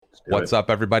What's up,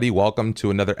 everybody? Welcome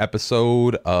to another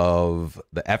episode of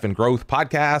the F and Growth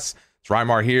podcast. It's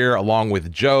Rymar here along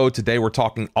with Joe. Today, we're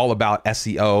talking all about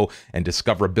SEO and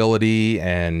discoverability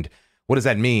and what does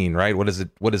that mean, right? What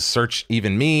does search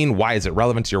even mean? Why is it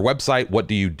relevant to your website? What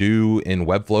do you do in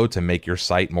Webflow to make your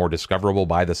site more discoverable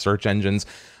by the search engines?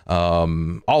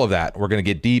 All of that. We're going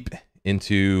to get deep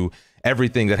into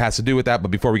everything that has to do with that. But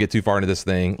before we get too far into this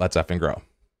thing, let's F and grow.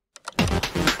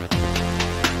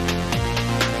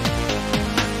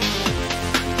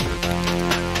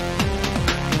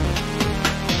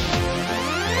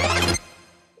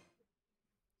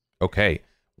 Okay,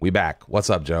 we back.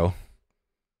 What's up, Joe?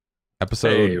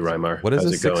 Episode, hey, Rymar. What is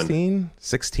it, 16?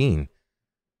 16.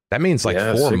 That means like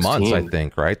 4 16. months, I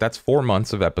think, right? That's 4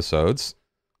 months of episodes.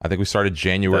 I think we started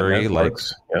January, like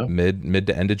mid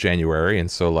to end of January. And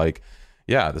so like,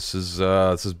 yeah, this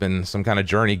has been some kind of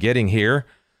journey getting here.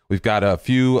 We've got a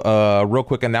few real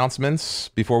quick announcements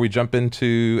before we jump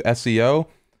into SEO.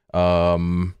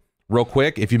 Real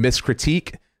quick, if you missed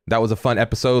critique, that was a fun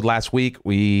episode last week.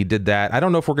 We did that. I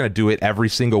don't know if we're going to do it every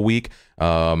single week.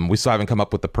 We still haven't come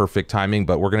up with the perfect timing,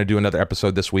 but we're going to do another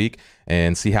episode this week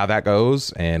and see how that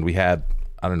goes. And we had,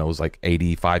 I don't know, it was like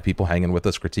 85 people hanging with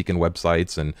us, critiquing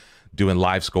websites and doing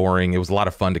live scoring. It was a lot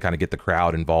of fun to kind of get the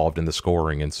crowd involved in the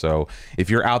scoring. And so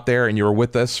if you're out there and you were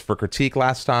with us for critique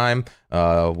last time,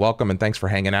 welcome and thanks for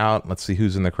hanging out. Let's see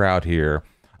who's in the crowd here.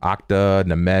 Okta,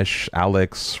 Namesh,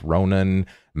 Alex, Ronan,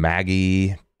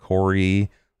 Maggie, Corey.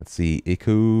 Let's see,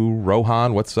 Iku,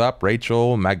 Rohan, what's up?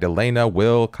 Rachel, Magdalena,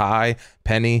 Will, Kai,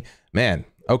 Penny. Man,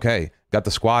 okay, got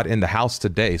the squad in the house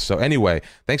today. So anyway,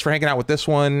 thanks for hanging out with this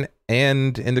one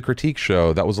and in the critique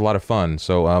show. That was a lot of fun.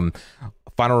 So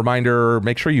final reminder,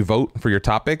 make sure you vote for your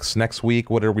topics. Next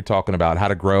week, what are we talking about? How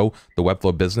to grow the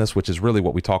Webflow business, which is really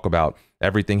what we talk about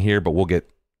everything here, but we'll get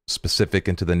specific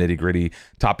into the nitty gritty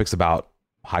topics about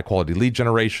high quality lead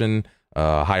generation,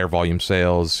 higher volume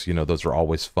sales. You know, those are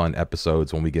always fun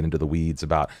episodes when we get into the weeds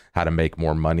about how to make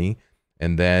more money.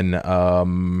 And then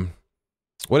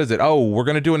what is it? Oh, we're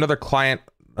going to do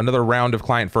another round of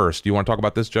client first. Do you want to talk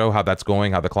about this, Joe? How that's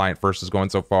going, how the client first is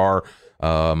going so far?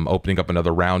 Opening up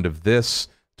another round of this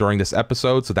during this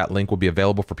episode. So that link will be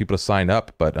available for people to sign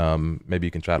up, but maybe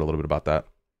you can chat a little bit about that.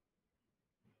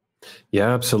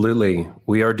 Yeah, absolutely.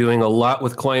 We are doing a lot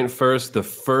with Client First. The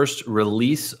first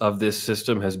release of this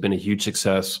system has been a huge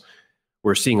success.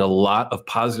 We're seeing a lot of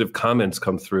positive comments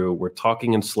come through. We're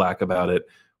talking in Slack about it.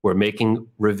 We're making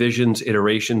revisions,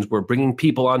 iterations. We're bringing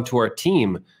people onto our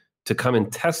team to come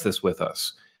and test this with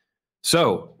us.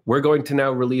 So we're going to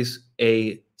now release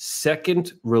a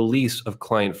second release of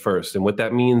Client First. And what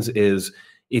that means is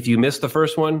if you missed the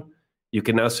first one, you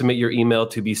can now submit your email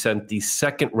to be sent the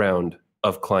second round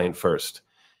of Client First.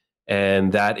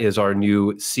 And that is our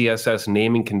new CSS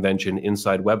naming convention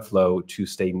inside Webflow to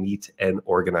stay neat and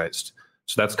organized.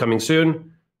 So that's coming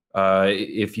soon.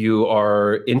 If you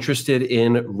are interested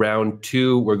in round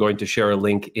 2, we're going to share a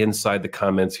link inside the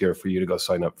comments here for you to go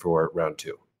sign up for round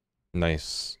 2.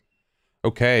 Nice.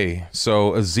 Okay,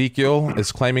 so Ezekiel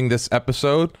is claiming this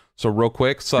episode. So real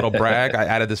quick, subtle brag, I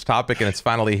added this topic and it's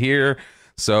finally here.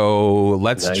 So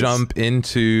let's jump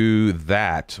into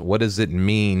that. What does it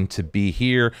mean to be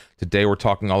here? Today, we're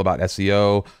talking all about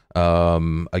SEO.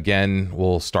 Again,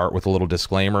 we'll start with a little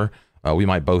disclaimer. We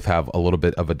might both have a little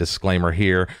bit of a disclaimer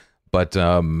here. But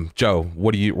Joe,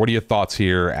 what are your thoughts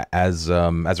here as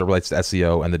it relates to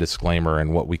SEO and the disclaimer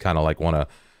and what we kind of like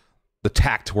the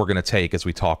tact we're going to take as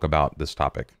we talk about this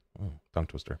topic? Oh, tongue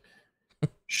twister.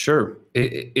 Sure.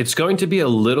 It's going to be a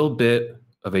little bit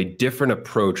of a different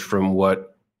approach from what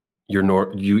you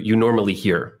normally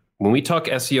hear. When we talk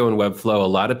SEO and Webflow, a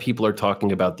lot of people are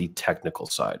talking about the technical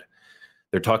side.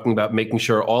 They're talking about making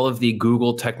sure all of the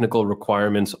Google technical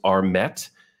requirements are met.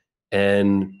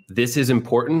 And this is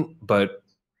important, but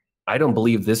I don't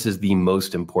believe this is the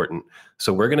most important.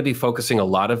 So we're going to be focusing a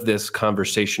lot of this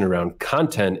conversation around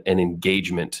content and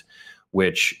engagement,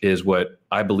 which is what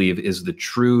I believe is the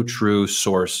true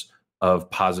source of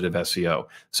positive SEO.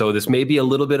 So this may be a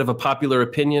little bit of a unpopular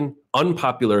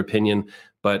opinion,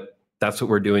 but that's what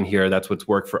we're doing here. That's what's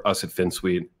worked for us at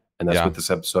FinSuite, and that's what this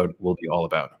episode will be all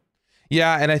about.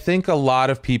 Yeah, and I think a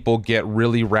lot of people get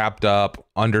really wrapped up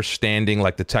understanding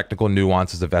like the technical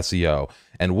nuances of SEO.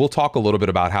 And we'll talk a little bit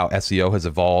about how SEO has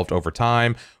evolved over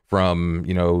time from,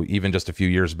 you know, even just a few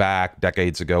years back,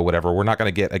 decades ago, whatever. We're not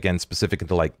going to get, again, specific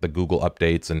into like the Google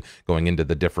updates and going into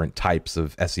the different types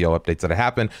of SEO updates that have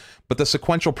happened, but the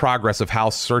sequential progress of how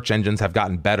search engines have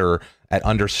gotten better at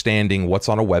understanding what's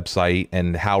on a website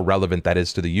and how relevant that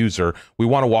is to the user. We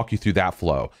want to walk you through that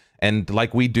flow. And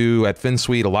like we do at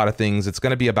FinSuite, a lot of things, it's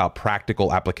going to be about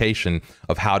practical application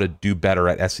of how to do better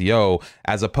at SEO,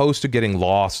 as opposed to getting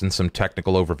lost in some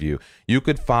technical overview. You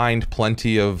could find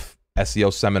plenty of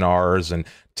SEO seminars and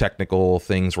technical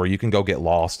things where you can go get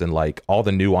lost in like all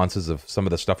the nuances of some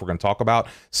of the stuff we're going to talk about,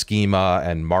 schema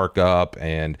and markup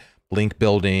and link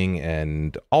building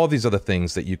and all of these other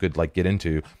things that you could like get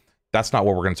into. That's not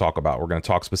what we're going to talk about. We're going to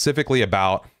talk specifically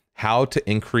about how to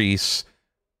increase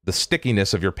the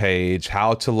stickiness of your page,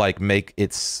 how to like make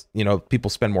it's, you know, people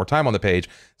spend more time on the page.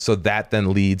 So that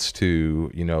then leads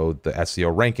to, you know, the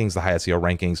SEO rankings, the high SEO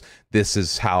rankings. This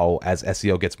is how, as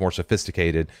SEO gets more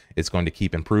sophisticated, it's going to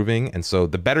keep improving. And so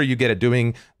the better you get at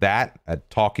doing that, at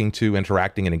talking to,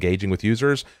 interacting, and engaging with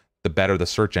users, the better the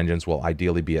search engines will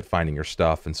ideally be at finding your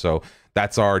stuff. And so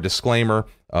that's our disclaimer.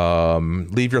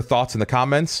 Leave your thoughts in the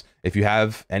comments if you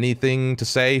have anything to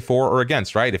say for or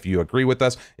against, right? If you agree with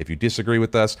us, if you disagree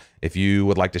with us, if you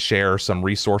would like to share some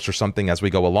resource or something as we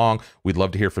go along, we'd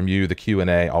love to hear from you. The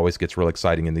Q&A always gets real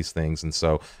exciting in these things. And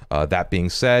so that being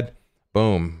said,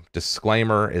 boom,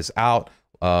 disclaimer is out.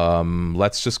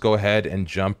 Let's just go ahead and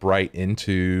jump right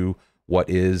into what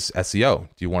is SEO.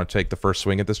 Do you want to take the first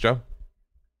swing at this, Joe?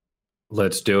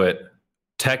 Let's do it.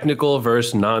 Technical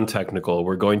versus non-technical.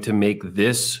 We're going to make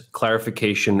this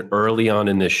clarification early on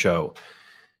in this show.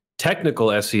 Technical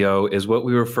SEO is what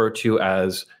we refer to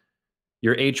as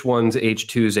your H1s,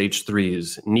 H2s,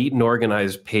 H3s, neat and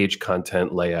organized page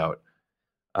content layout.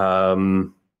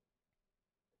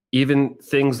 Even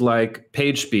things like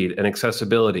page speed and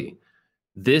accessibility.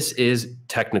 This is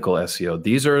technical SEO.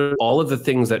 These are all of the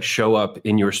things that show up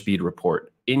in your speed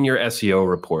report, in your SEO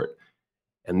report.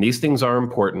 And these things are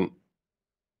important.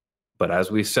 But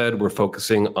as we said, we're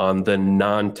focusing on the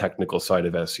non-technical side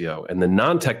of SEO. And the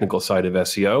non-technical side of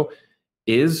SEO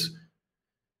is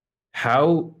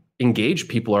how engaged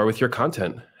people are with your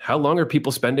content. How long are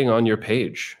people spending on your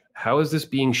page? How is this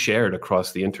being shared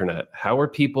across the internet? How are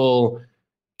people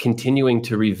continuing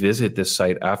to revisit this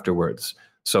site afterwards?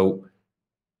 So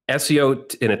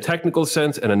SEO in a technical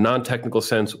sense and a non-technical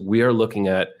sense, we are looking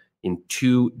at in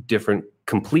two different,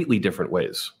 completely different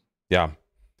ways. Yeah.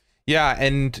 Yeah,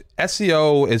 and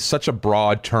SEO is such a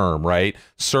broad term, right?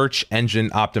 Search engine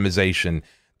optimization.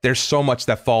 There's so much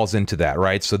that falls into that,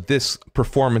 right? So this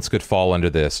performance could fall under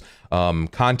this.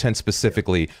 Content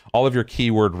specifically, all of your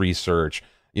keyword research,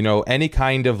 you know, any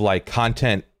kind of like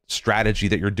content strategy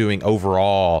that you're doing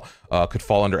overall could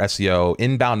fall under SEO.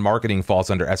 Inbound marketing falls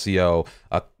under SEO.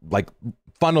 Like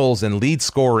funnels and lead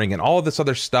scoring and all of this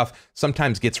other stuff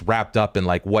sometimes gets wrapped up in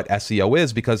like what SEO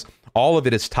is, because all of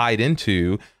it is tied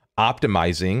into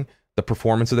optimizing the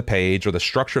performance of the page or the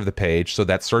structure of the page so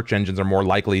that search engines are more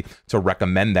likely to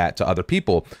recommend that to other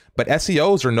people. But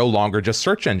SEOs are no longer just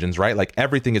search engines, right? Like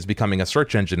everything is becoming a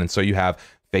search engine. And so you have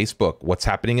Facebook, what's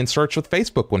happening in search with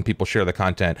Facebook when people share the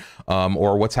content,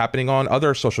 or what's happening on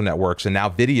other social networks. And now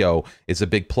video is a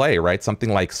big play, right? Something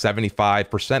like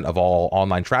 75% of all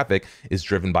online traffic is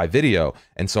driven by video.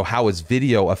 And so how is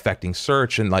video affecting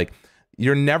search? And like,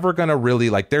 you're never going to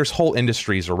really like, there's whole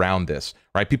industries around this,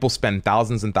 right? People spend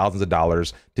thousands and thousands of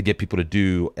dollars to get people to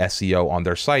do SEO on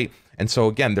their site. And so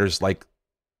again, there's like,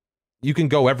 you can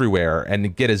go everywhere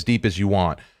and get as deep as you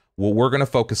want. What we're going to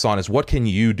focus on is what can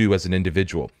you do as an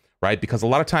individual, right? Because a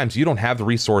lot of times you don't have the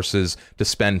resources to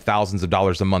spend thousands of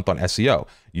dollars a month on SEO.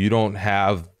 You don't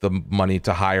have the money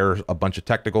to hire a bunch of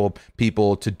technical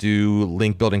people to do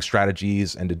link building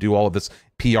strategies and to do all of this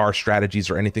PR strategies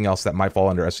or anything else that might fall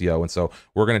under SEO. And so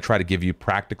we're going to try to give you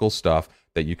practical stuff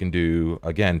that you can do,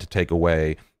 again, to take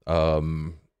away,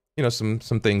 you know, some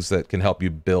things that can help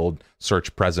you build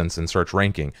search presence and search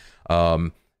ranking.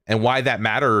 And why that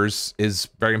matters is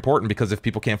very important, because if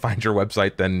people can't find your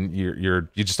website, then you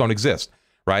just don't exist,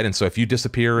 right? And so if you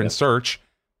disappear in search,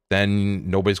 then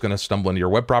nobody's going to stumble into your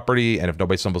web property. And if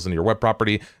nobody stumbles into your web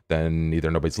property, then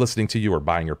either nobody's listening to you or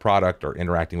buying your product or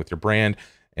interacting with your brand.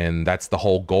 And that's the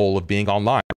whole goal of being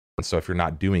online. And so if you're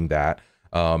not doing that,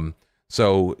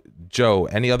 so Joe,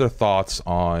 any other thoughts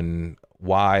on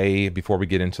why, before we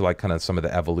get into like kind of some of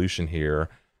the evolution here,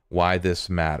 why this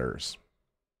matters?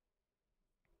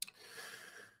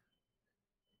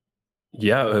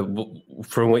 Yeah,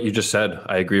 from what you just said,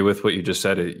 I agree with what you just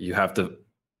said. You have to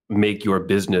make your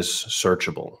business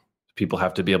searchable. People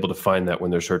have to be able to find that when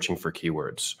they're searching for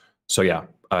keywords. So yeah,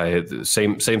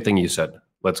 same thing you said.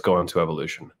 Let's go on to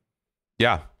evolution.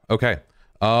 Yeah. Okay.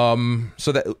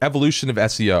 So the evolution of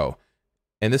SEO,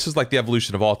 and this is like the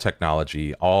evolution of all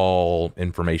technology, all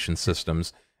information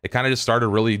systems. It kind of just started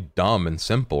really dumb and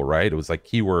simple, right? It was like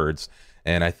keywords.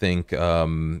 And I think, you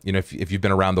know, if you've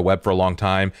been around the web for a long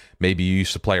time, maybe you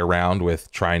used to play around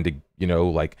with trying to, you know,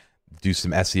 like do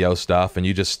some SEO stuff, and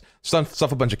you just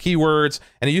stuff a bunch of keywords.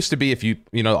 And it used to be if the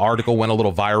article went a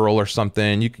little viral or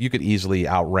something, you could easily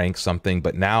outrank something.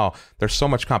 But now there's so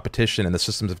much competition, and the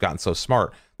systems have gotten so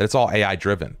smart that it's all AI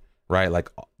driven, right? Like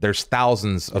there's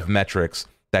thousands of metrics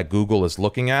that Google is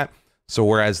looking at. So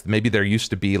whereas maybe there used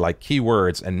to be like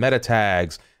keywords and meta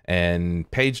tags and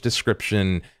page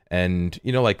description and,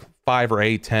 like 5 or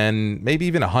 8, 10, maybe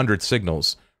even 100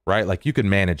 signals, right? Like you could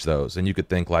manage those, and you could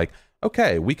think like,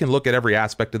 okay, we can look at every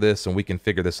aspect of this and we can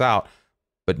figure this out.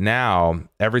 But now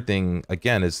everything,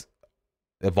 again, is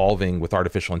evolving with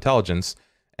artificial intelligence,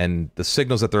 and the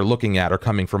signals that they're looking at are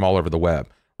coming from all over the web,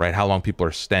 right? How long people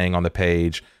are staying on the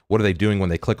page. What are they doing when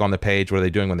they click on the page? What are they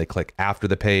doing when they click after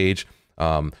the page?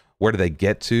 Where do they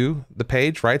get to the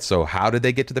page, right? So how did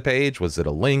they get to the page? Was it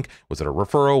a link? Was it a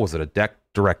referral? Was it a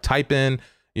direct type in?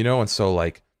 And so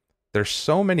like, there's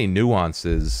so many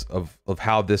nuances of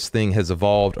how this thing has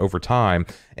evolved over time.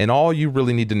 And all you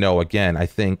really need to know, again, I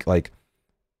think like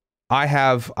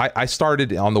I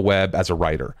started on the web as a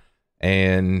writer,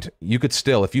 and you could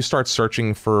still, if you start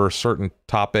searching for certain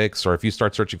topics, or if you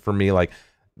start searching for me, like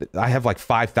I have like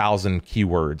 5,000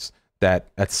 keywords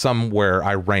that at somewhere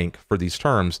I rank for these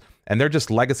terms, and they're just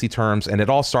legacy terms, and it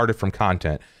all started from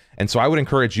content. And so I would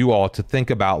encourage you all to think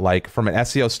about, like, from an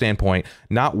SEO standpoint,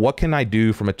 not what can I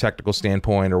do from a technical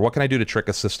standpoint, or what can I do to trick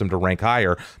a system to rank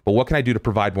higher, but what can I do to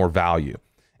provide more value?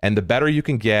 And the better you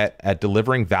can get at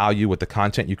delivering value with the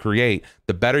content you create,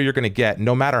 the better you're going to get,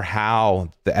 no matter how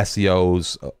the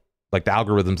SEOs, like the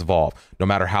algorithms evolve, no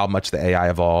matter how much the AI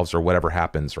evolves or whatever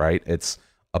happens, right? It's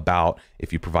about,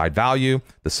 if you provide value,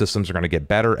 the systems are going to get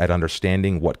better at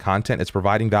understanding what content is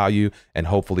providing value, and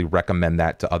hopefully recommend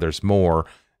that to others more.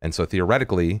 And so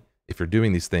theoretically, if you're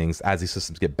doing these things, as these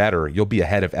systems get better, you'll be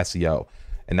ahead of SEO.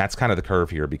 And that's kind of the curve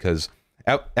here, because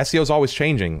SEO is always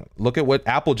changing. Look at what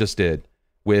Apple just did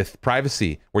with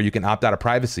privacy, where you can opt out of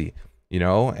privacy,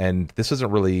 and this isn't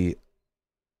really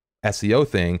SEO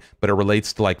thing, but it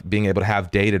relates to like being able to have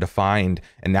data to find,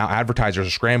 and now advertisers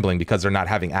are scrambling because they're not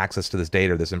having access to this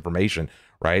data or this information,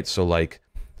 right? So like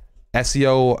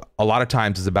SEO a lot of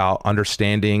times is about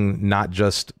understanding not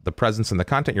just the presence and the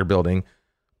content you're building,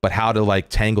 but how to like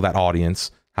tangle that audience,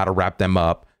 how to wrap them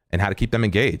up, and how to keep them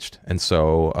engaged. And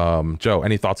so, Joe,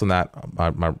 any thoughts on that?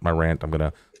 My rant, I'm going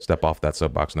to step off that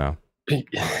soapbox now.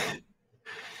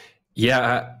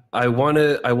 Yeah, I want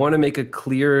to make a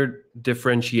clear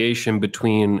differentiation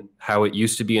between how it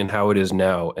used to be and how it is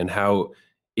now, and how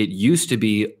it used to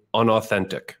be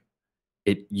unauthentic.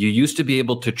 You used to be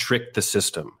able to trick the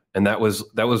system, and that was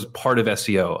part of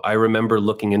SEO. I remember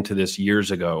looking into this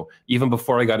years ago, even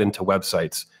before I got into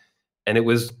websites, and it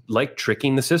was like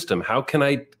tricking the system. How can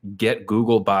I get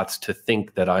Google bots to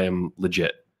think that I am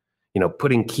legit?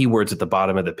 Putting keywords at the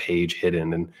bottom of the page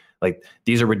hidden, and like,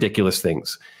 these are ridiculous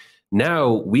things.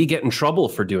 Now we get in trouble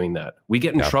for doing that. We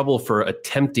get in trouble for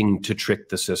attempting to trick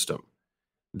the system.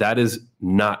 That is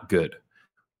not good.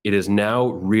 It is now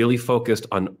really focused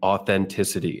on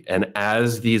authenticity. And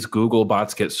as these Google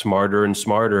bots get smarter and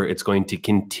smarter, it's going to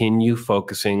continue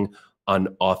focusing on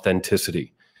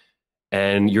authenticity.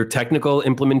 And your technical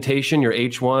implementation, your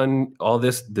H1, all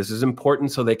this is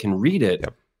important so they can read it.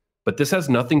 Yep. But this has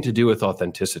nothing to do with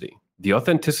authenticity. The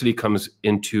authenticity comes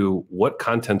into what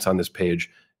content's on this page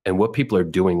and what people are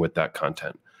doing with that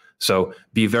content. So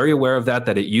be very aware of that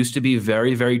it used to be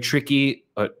very, very tricky,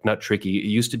 not tricky. It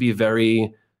used to be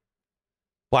very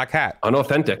black hat,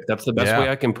 unauthentic. That's the best way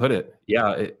I can put it.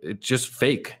 Yeah, it's just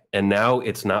fake. And now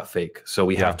it's not fake. So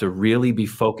we have to really be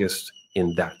focused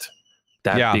in that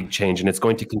big change. And it's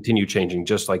going to continue changing,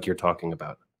 just like you're talking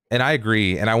about. And I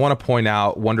agree. And I want to point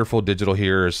out, Wonderful Digital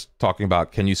here is talking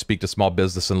about, can you speak to small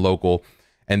business and local?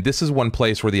 And this is one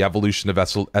place where the evolution of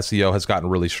SEO has gotten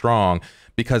really strong,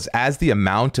 because as the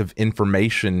amount of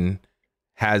information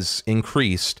has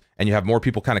increased and you have more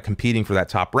people kind of competing for that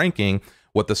top ranking,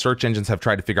 what the search engines have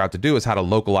tried to figure out to do is how to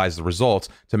localize the results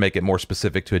to make it more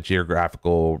specific to a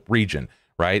geographical region,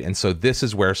 right? And so this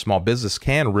is where small business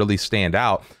can really stand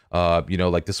out.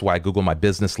 Like this is why Google My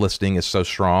Business listing is so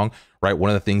strong, right? One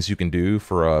of the things you can do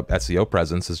for a SEO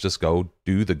presence is just go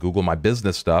do the Google My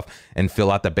Business stuff and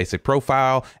fill out that basic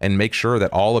profile, and make sure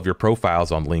that all of your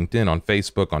profiles on LinkedIn, on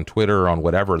Facebook, on Twitter, on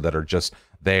whatever, that are just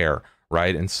there,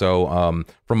 right? And so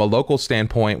from a local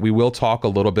standpoint, we will talk a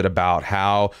little bit about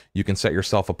how you can set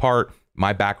yourself apart.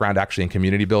 My background actually in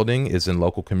community building is in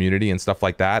local community and stuff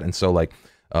like that. And so like,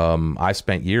 I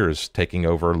spent years taking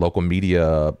over local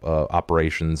media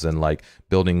operations and like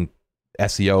building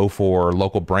SEO for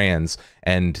local brands.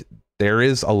 And there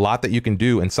is a lot that you can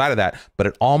do inside of that, but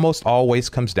it almost always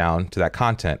comes down to that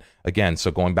content. Again, so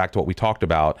going back to what we talked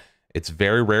about, It's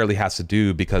very rarely has to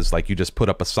do because like you just put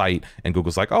up a site and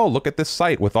Google's like, oh, look at this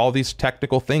site with all these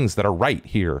technical things that are right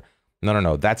here.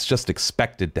 No. That's just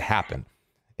expected to happen.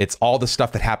 It's all the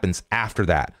stuff that happens after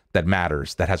that that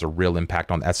matters, that has a real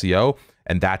impact on SEO.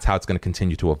 And that's how it's going to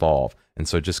continue to evolve. And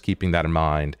so just keeping that in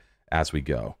mind as we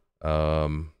go.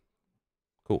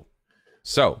 Cool.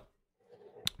 So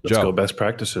let's Joe, go best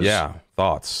practices. Yeah.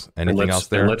 Thoughts? Anything else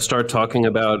there? And let's start talking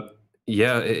about,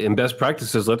 in best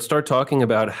practices, let's start talking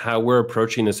about how we're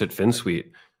approaching this at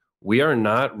FinSuite. We are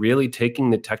not really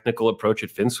taking the technical approach at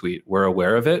FinSuite. We're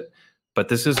aware of it, but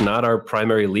this is not our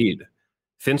primary lead.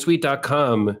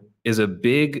 FinSuite.com is a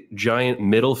big, giant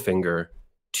middle finger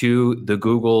to the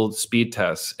Google speed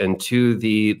tests and to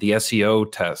the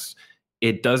SEO tests.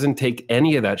 It doesn't take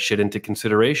any of that shit into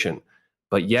consideration,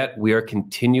 but yet we are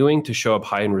continuing to show up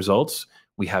high in results.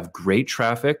 We have great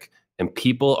traffic and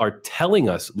people are telling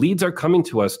us, leads are coming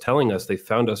to us telling us they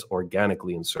found us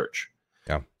organically in search.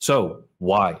 Yeah. So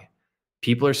why?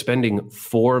 People are spending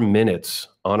 4 minutes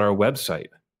on our website.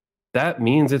 That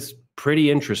means it's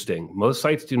pretty interesting. Most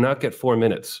sites do not get 4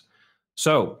 minutes.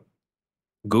 So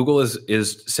Google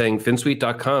is saying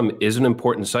FinSuite.com is an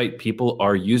important site. People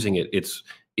are using it.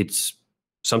 It's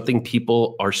something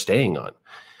people are staying on.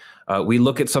 We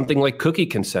look at something like cookie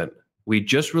consent. We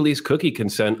just released cookie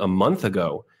consent a month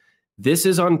ago. This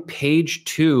is on page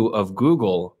 2 of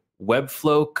Google,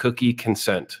 Webflow cookie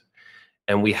consent.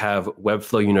 And we have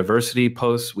Webflow University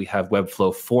posts. We have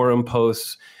Webflow forum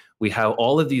posts. We have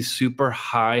all of these super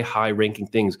high ranking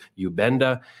things.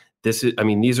 Ubenda.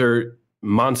 These are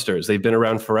monsters. They've been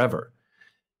around forever.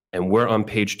 And we're on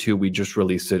page 2. We just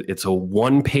released it. It's a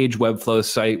 1-page Webflow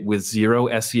site with 0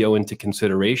 SEO into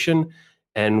consideration.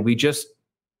 And we just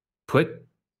put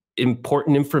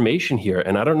important information here.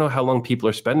 And I don't know how long people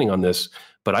are spending on this,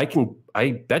 but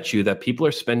I bet you that people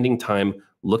are spending time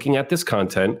looking at this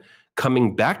content,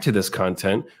 coming back to this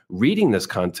content, reading this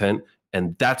content,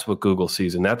 and that's what Google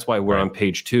sees. And that's why we're on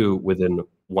page 2 within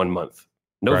 1 month.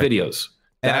 No videos.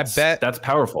 And I bet that's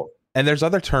powerful. And there's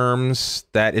other terms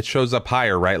that it shows up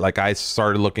higher, right? Like I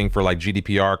started looking for like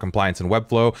GDPR compliance in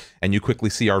Webflow, and you quickly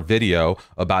see our video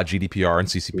about GDPR and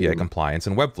CCPA compliance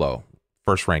in Webflow,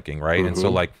 first ranking, right? And so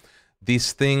like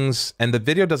these things, and the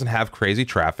video doesn't have crazy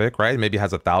traffic, right? Maybe it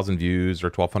has 1,000 views or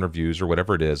 1,200 views or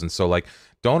whatever it is. And so like,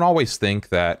 don't always think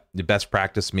that the best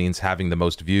practice means having the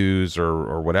most views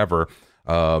or whatever.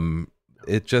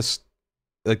 It just,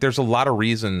 like, there's a lot of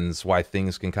reasons why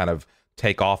things can kind of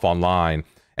take off online.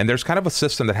 And there's kind of a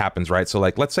system that happens, right? So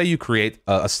like, let's say you create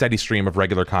a steady stream of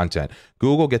regular content.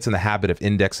 Google gets in the habit of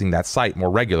indexing that site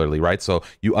more regularly, right? So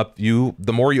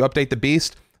the more you update the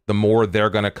beast, the more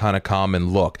they're going to kind of come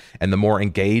and look. And the more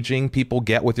engaging people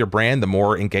get with your brand, the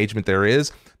more engagement there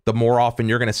is, the more often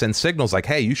you're going to send signals like,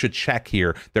 hey, you should check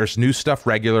here. There's new stuff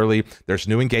regularly. There's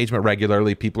new engagement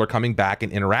regularly. People are coming back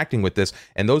and interacting with this.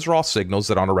 And those are all signals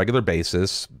that on a regular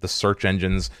basis, the search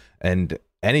engines and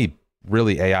any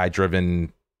really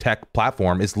AI-driven tech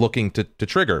platform is looking to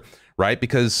trigger, right?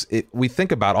 Because we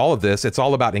think about all of this, it's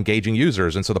all about engaging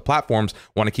users. And so the platforms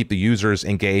want to keep the users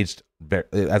engaged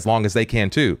as long as they can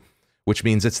too, which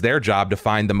means it's their job to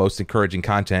find the most encouraging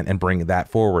content and bring that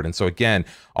forward. And so again,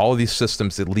 all of these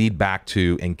systems that lead back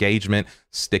to engagement,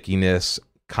 stickiness,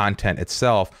 content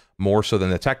itself, more so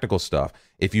than the technical stuff.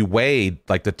 If you weigh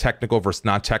like the technical versus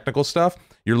non-technical stuff,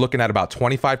 you're looking at about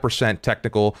 25%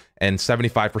 technical and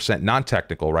 75%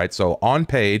 non-technical, right? So on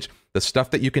page, the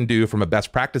stuff that you can do from a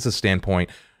best practices standpoint,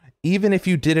 even if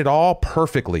you did it all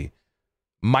perfectly,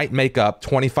 might make up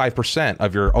 25%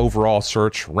 of your overall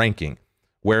search ranking.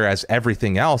 Whereas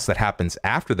everything else that happens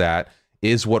after that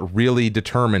is what really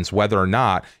determines whether or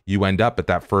not you end up at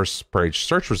that first page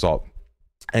search result.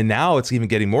 And now it's even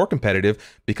getting more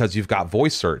competitive because you've got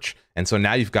voice search. And so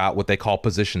now you've got what they call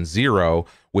position 0,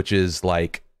 which is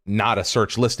like not a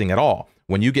search listing at all.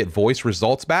 When you get voice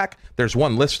results back, there's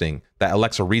one listing that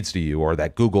Alexa reads to you or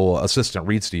that Google Assistant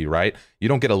reads to you, right? You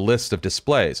don't get a list of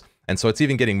displays. And so it's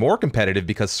even getting more competitive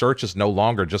because search is no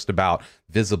longer just about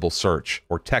visible search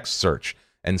or text search.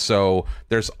 And so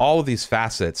there's all of these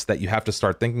facets that you have to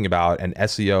start thinking about. And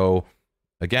SEO,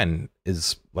 again,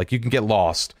 is like you can get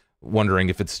lost wondering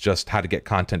if it's just how to get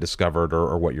content discovered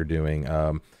or what you're doing.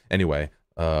 Anyway,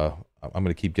 I'm going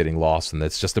to keep getting lost, and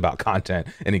it's just about content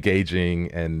and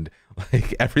engaging, and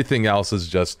like everything else is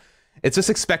just, it's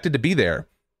just expected to be there,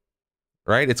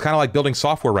 right? It's kind of like building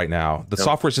software right now. The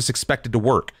software is just expected to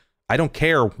work. I don't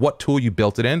care what tool you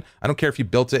built it in. I don't care if you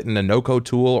built it in a no-code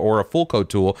tool or a full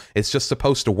code tool. It's just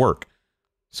supposed to work.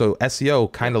 So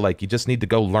SEO, kind of like you just need to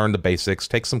go learn the basics,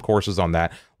 take some courses on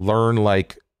that, learn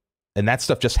like, and that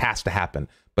stuff just has to happen.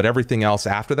 But everything else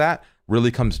after that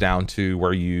really comes down to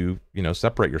where you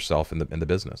separate yourself in the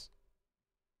business.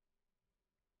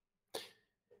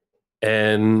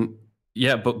 And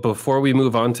yeah, but before we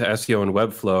move on to SEO and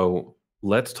Webflow,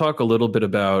 let's talk a little bit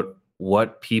about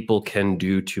what people can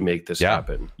do to make this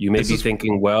happen. You may be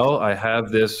thinking, well, I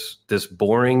have this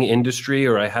boring industry,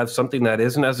 or I have something that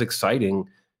isn't as exciting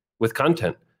with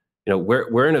content.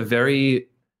 We're in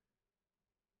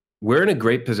a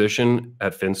great position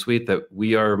at FinSuite that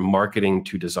we are marketing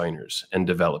to designers and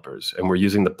developers, and we're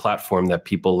using the platform that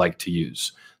people like to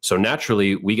use. So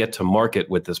naturally, we get to market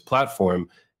with this platform,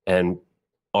 and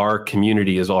our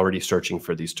community is already searching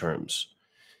for these terms.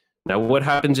 Now, what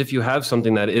happens if you have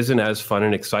something that isn't as fun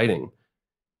and exciting?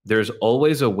 There's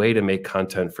always a way to make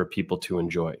content for people to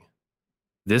enjoy.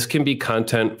 This can be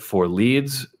content for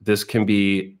leads. This can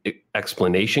be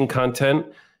explanation content.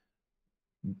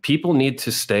 People need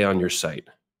to stay on your site.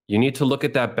 You need to look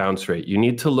at that bounce rate. You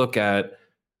need to look at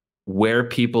where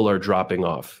people are dropping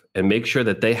off and make sure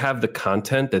that they have the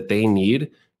content that they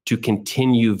need to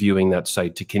continue viewing that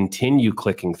site, to continue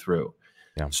clicking through.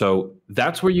 Yeah. So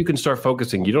that's where you can start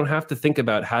focusing. You don't have to think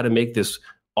about how to make this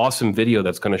awesome video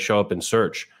that's going to show up in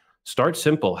search. Start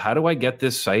simple. How do I get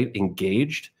this site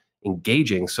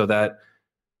engaging so that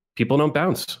people don't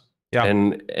bounce? Yeah.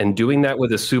 And doing that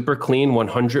with a super clean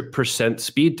 100%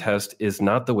 speed test is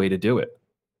not the way to do it.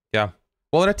 Yeah.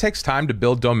 Well, and it takes time to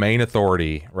build domain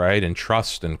authority, right? And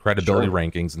trust and credibility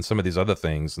rankings and some of these other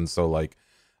things. And so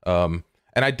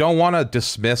and I don't want to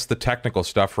dismiss the technical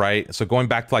stuff, right? So going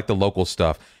back to like the local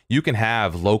stuff, you can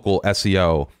have local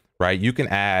SEO, right? You can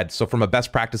add, so from a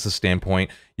best practices standpoint,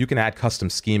 you can add custom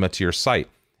schema to your site.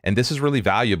 And this is really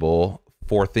valuable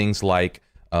for things like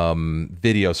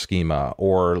video schema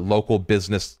or local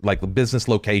business, like business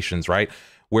locations, right?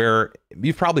 Where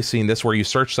you've probably seen this, where you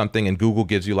search something and Google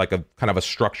gives you like a kind of a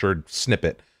structured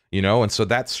snippet. And so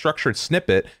that structured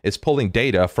snippet is pulling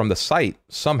data from the site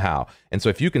somehow. And so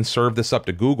if you can serve this up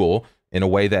to Google in a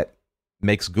way that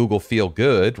makes Google feel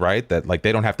good, right? That like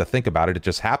they don't have to think about it, it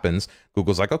just happens.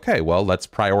 Google's like, okay, well, let's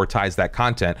prioritize that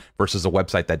content versus a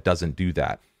website that doesn't do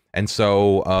that. And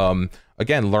so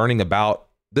again, learning about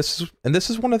this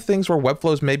is one of the things where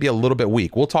Webflow is maybe a little bit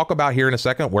weak. We'll talk about here in a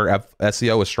second where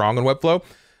SEO is strong in Webflow.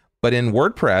 But in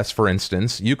WordPress, for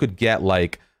instance, you could get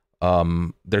like,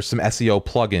 there's some SEO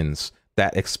plugins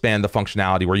that expand the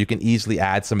functionality where you can easily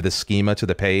add some of the schema to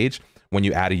the page. When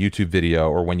you add a YouTube video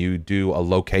or when you do a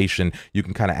location, you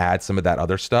can kind of add some of that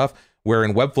other stuff. Where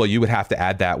in Webflow, you would have to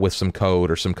add that with some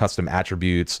code or some custom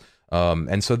attributes.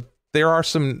 And so there are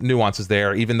some nuances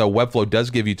there, even though Webflow does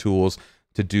give you tools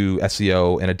to do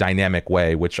SEO in a dynamic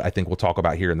way, which I think we'll talk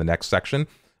about here in the next section.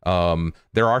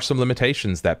 There are some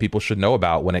limitations that people should know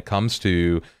about when it comes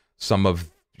to some of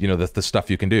the stuff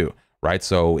you can do, right?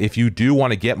 So if you do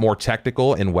want to get more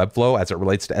technical in Webflow as it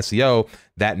relates to SEO,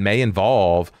 that may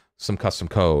involve some custom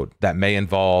code. That may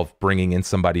involve bringing in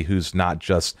somebody who's not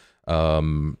just,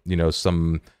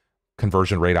 some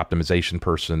conversion rate optimization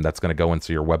person that's going to go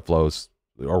into your Webflows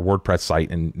or WordPress site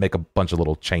and make a bunch of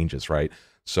little changes, right?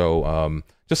 So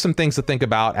just some things to think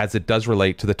about as it does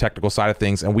relate to the technical side of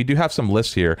things. And we do have some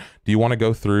lists here. Do you want to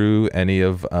go through any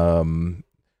of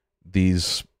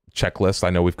these checklists? I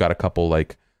know we've got a couple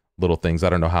like little things. I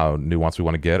don't know how nuanced we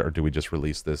want to get, or do we just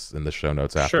release this in the show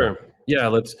notes after? Sure.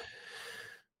 Yeah,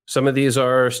 some of these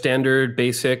are standard,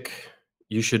 basic.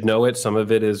 You should know it. Some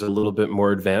of it is a little bit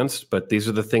more advanced, but these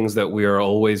are the things that we are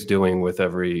always doing with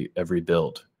every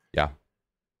build. Yeah.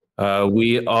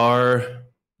 We are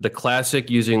the classic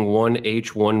using one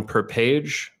H1 per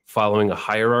page, following a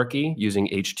hierarchy, using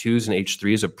H2s and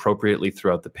H3s appropriately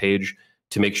throughout the page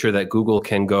to make sure that Google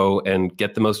can go and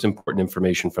get the most important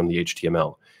information from the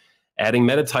HTML. Adding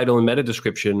meta title and meta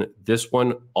description, this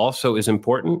one also is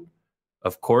important.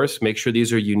 Of course, make sure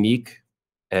these are unique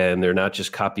and they're not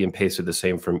just copy and pasted the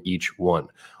same from each one.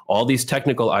 All these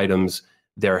technical items,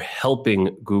 they're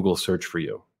helping Google search for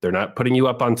you. They're not putting you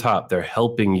up on top. They're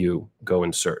helping you go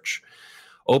and search.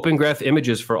 Open graph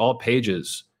images for all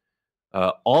pages.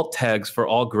 Alt tags for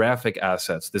all graphic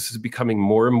assets. This is becoming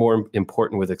more and more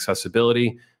important with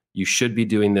accessibility. You should be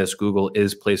doing this. Google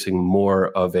is placing more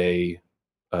of a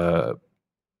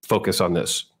focus on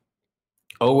this.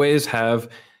 Always have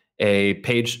a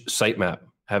page sitemap,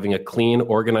 having a clean,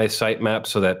 organized sitemap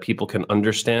so that people can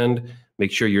understand.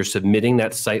 Make sure you're submitting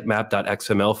that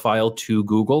sitemap.xml file to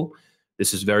Google.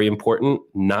 This is very important,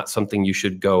 not something you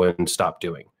should go and stop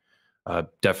doing.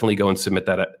 Definitely go and submit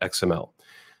that XML.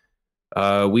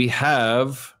 We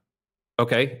have,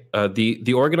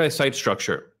 the organized site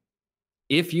structure.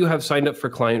 If you have signed up for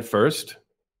Client First,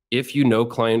 if you know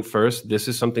Client First, this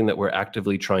is something that we're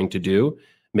actively trying to do.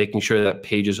 making sure that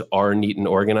pages are neat and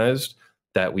organized,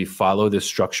 that we follow this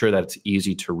structure, that it's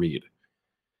easy to read.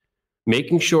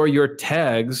 Making sure your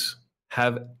tags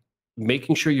have,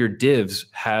 making sure your divs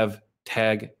have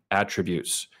tag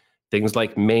attributes, things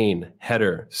like main,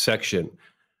 header, section.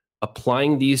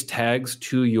 Applying these tags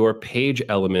to your page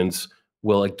elements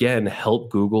will again help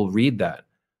Google read that.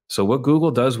 So what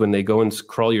Google does when they go and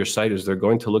crawl your site is they're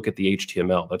going to look at the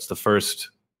HTML. That's the first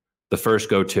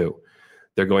go-to.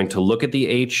 They're going to look at the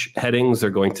H headings. They're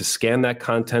going to scan that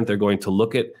content. They're going to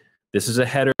look at, this is a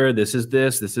header, this is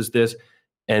this.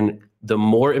 And the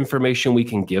more information we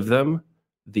can give them,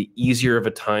 the easier of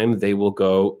a time they will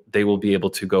be able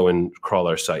to go and crawl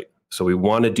our site. So we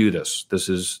want to do this.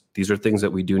 These are things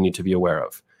that we do need to be aware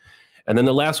of. And then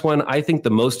the last one, I think the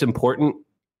most important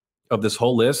of this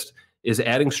whole list, is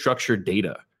adding structured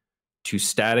data to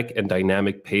static and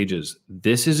dynamic pages.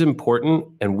 This is important,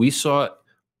 and we saw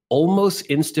almost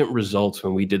instant results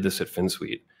when we did this at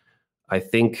FinSuite. I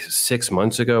think 6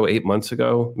 months ago, 8 months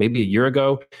ago, maybe a year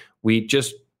ago, we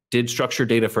just did structured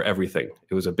data for everything.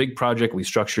 It was a big project. We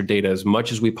structured data as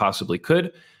much as we possibly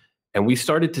could. And we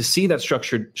started to see that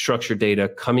structured data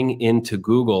coming into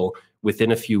Google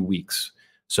within a few weeks.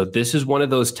 So this is one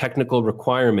of those technical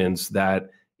requirements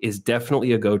that is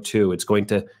definitely a go-to. It's going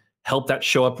to help that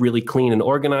show up really clean and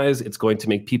organized. It's going to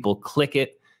make people click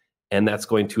it, and that's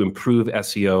going to improve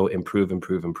SEO,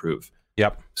 improve.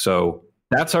 Yep. So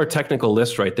that's our technical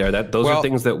list right there. Those are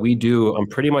things that we do on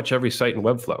pretty much every site in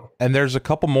Webflow. And there's a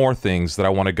couple more things that I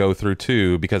want to go through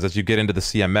too, because as you get into the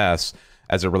CMS,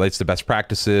 as it relates to best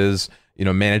practices,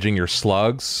 managing your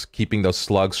slugs, keeping those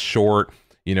slugs short,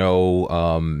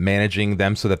 managing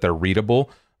them so that they're readable.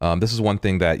 This is one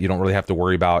thing that you don't really have to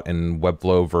worry about in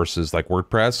Webflow versus like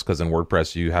WordPress, because in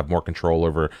WordPress you have more control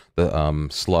over the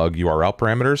slug URL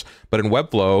parameters. But in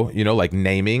Webflow, like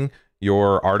naming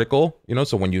your article,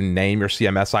 so when you name your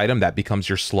CMS item, that becomes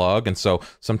your slug. And so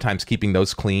sometimes keeping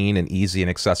those clean and easy and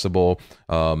accessible,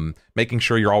 making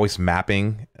sure you're always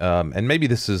mapping. And maybe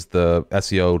this is the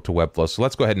SEO to Webflow. So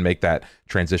let's go ahead and make that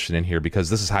transition in here,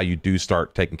 because this is how you do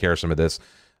start taking care of some of this.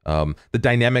 The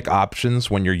dynamic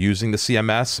options when you're using the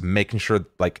CMS, making sure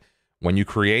like when you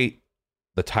create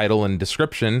the title and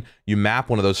description, you map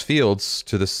one of those fields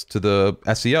to the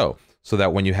SEO, so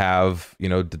that when you have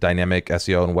the dynamic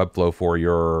SEO and Webflow for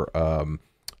your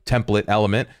template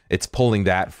element, it's pulling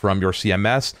that from your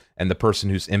CMS, and the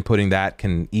person who's inputting that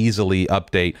can easily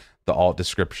update the alt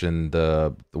description,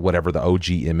 the whatever the OG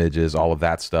image is, all of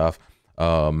that stuff.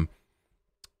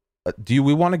 Do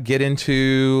we want to get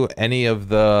into any of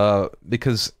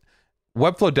because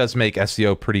Webflow does make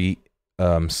SEO pretty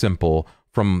simple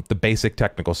from the basic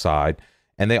technical side,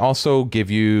 and they also give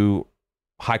you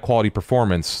high quality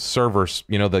performance servers.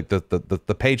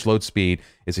 The page load speed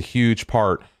is a huge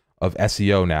part of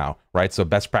SEO now, right? So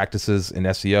best practices in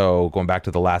SEO, going back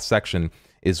to the last section,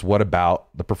 is what about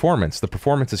the performance? The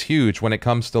performance is huge when it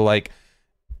comes to like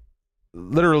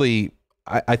literally,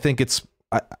 I think it's,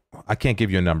 I can't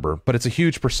give you a number, but it's a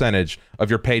huge percentage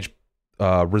of your page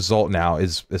result now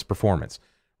is performance,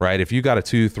 right? If you got a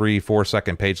 2, 3, 4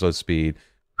 second page load speed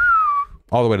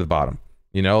all the way to the bottom,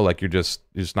 like you're just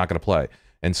not going to play.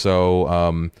 And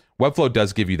so Webflow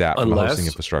does give you that from the hosting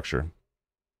infrastructure.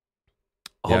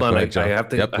 Hold on, I have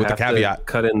to, with the caveat.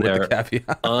 Cut in there.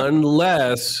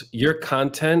 Unless your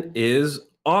content is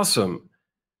awesome.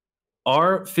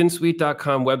 Our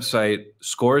finsuite.com website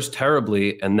scores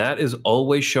terribly, and that is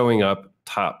always showing up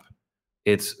top.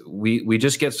 We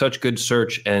just get such good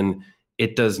search, and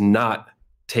it does not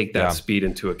take that speed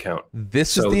into account.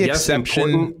 This is the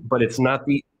exception, but it's not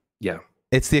the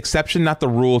It's the exception, not the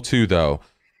rule, too, though.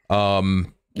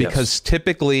 Because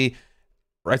typically,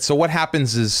 right? So what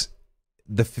happens is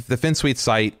the FinSuite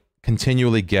site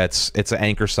continually it's an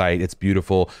anchor site. It's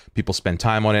beautiful. People spend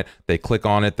time on it. They click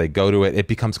on it. They go to it. It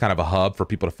becomes kind of a hub for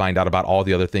people to find out about all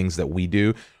the other things that we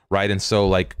do, right? And so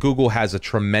like Google has a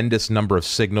tremendous number of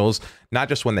signals, not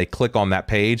just when they click on that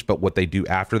page, but what they do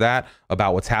after that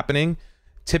about what's happening.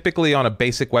 Typically on a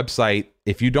basic website,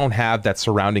 if you don't have that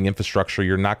surrounding infrastructure,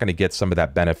 you're not going to get some of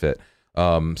that benefit.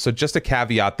 So just a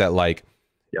caveat that like,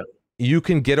 you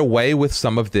can get away with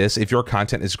some of this if your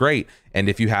content is great. And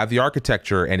if you have the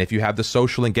architecture and if you have the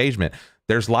social engagement,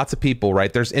 there's lots of people,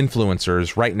 right? There's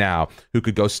influencers right now who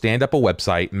could go stand up a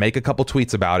website, make a couple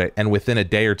tweets about it, and within a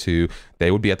day or two, they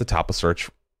would be at the top of search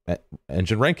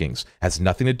engine rankings. Has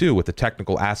nothing to do with the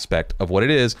technical aspect of what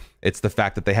it is. It's the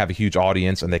fact that they have a huge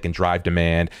audience and they can drive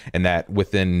demand, and that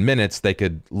within minutes, they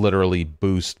could literally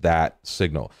boost that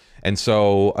signal. And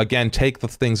so again, take the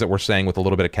things that we're saying with a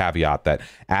little bit of caveat that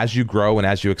as you grow and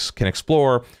as you can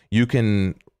explore, you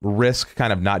can risk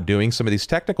kind of not doing some of these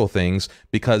technical things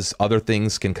because other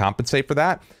things can compensate for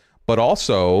that. But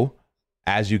also,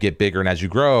 as you get bigger and as you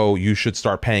grow, you should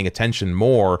start paying attention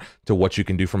more to what you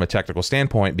can do from a technical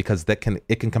standpoint, because it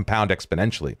can compound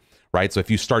exponentially, right? So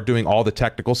if you start doing all the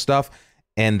technical stuff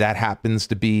and that happens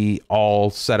to be all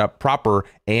set up proper,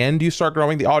 and you start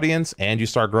growing the audience and you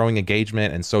start growing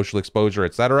engagement and social exposure,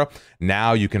 etc.,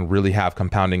 now you can really have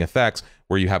compounding effects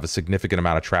where you have a significant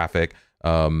amount of traffic.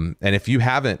 And if you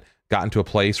haven't gotten to a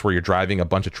place where you're driving a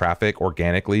bunch of traffic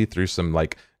organically through some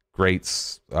like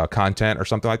great content or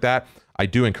something like that, I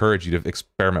do encourage you to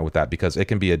experiment with that, because it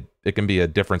can be a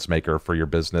difference maker for your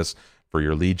business, for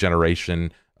your lead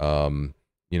generation,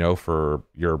 for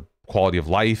your quality of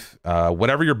life,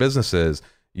 whatever your business is.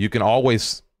 You can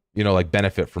always, like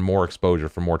benefit from more exposure,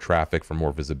 from more traffic, from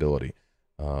more visibility.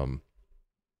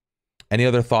 Any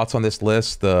other thoughts on this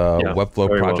list, the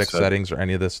Webflow project settings, or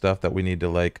any of this stuff that we need to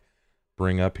like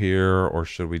bring up here, or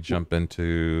should we jump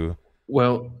into?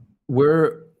 Well,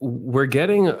 we're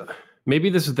getting, maybe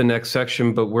this is the next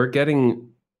section, but we're getting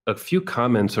a few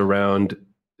comments around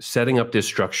setting up this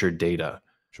structured data.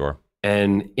 Sure.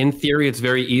 And in theory, it's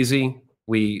very easy.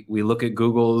 We look at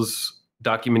Google's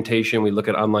documentation, we look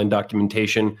at online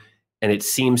documentation, and it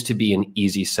seems to be an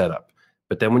easy setup.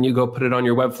 But then when you go put it on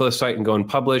your Webflow site and go and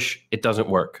publish, it doesn't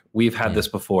work. We've had this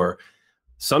before.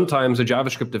 Sometimes a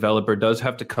JavaScript developer does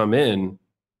have to come in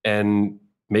and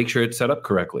make sure it's set up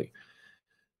correctly.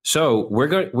 So we're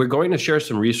going to share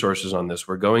some resources on this.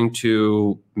 We're going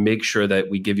to make sure that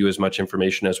we give you as much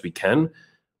information as we can.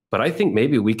 But I think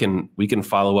maybe we can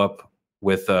follow up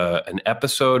with an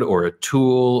episode or a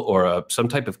tool or some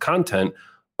type of content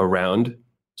around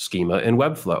schema and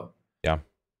Webflow. Yeah.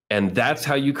 And that's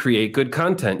how you create good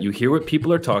content. You hear what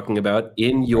people are talking about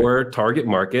in your target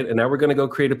market, and now we're going to go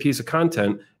create a piece of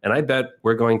content. And I bet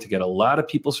we're going to get a lot of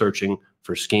people searching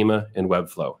for schema and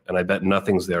Webflow. And I bet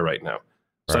nothing's there right now.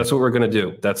 So that's what we're going to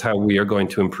do. That's how we are going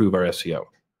to improve our SEO.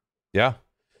 Yeah.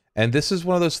 And this is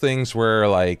one of those things where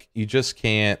like you just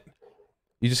can't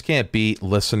beat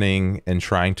listening and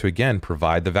trying to, again,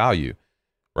 provide the value,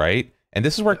 right? And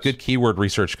this is where good keyword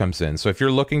research comes in. So if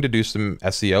you're looking to do some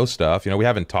SEO stuff, we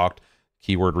haven't talked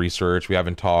keyword research. We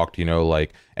haven't talked,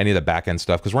 like any of the back end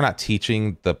stuff, because we're not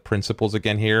teaching the principles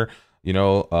again here.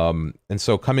 And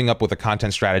so coming up with a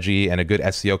content strategy and a good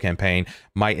SEO campaign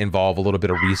might involve a little bit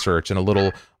of research and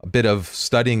a bit of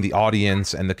studying the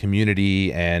audience and the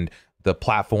community and the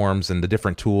platforms and the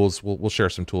different tools. We'll share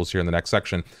some tools here in the next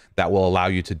section that will allow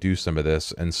you to do some of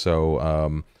this. And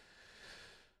so,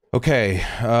 okay,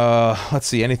 let's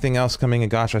see, anything else coming in?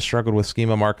 Gosh, I struggled with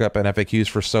schema markup and FAQs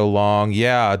for so long.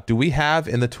 Yeah, do we have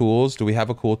in the tools, do we have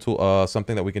a cool tool,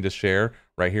 something that we can just share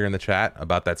right here in the chat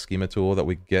about that schema tool that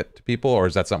we get to people, or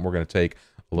is that something we're going to take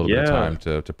a little bit of time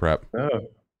to prep?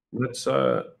 Let's,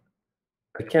 I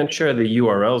can't share the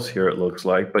URLs here, it looks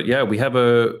like, but yeah, we have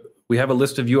a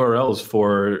list of URLs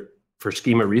for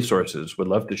schema resources. Would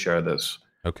love to share this.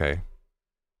 Okay.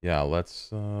 Yeah, let's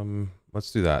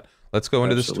do that. Let's go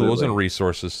into this tools and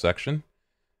resources section,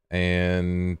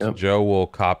 and Joe will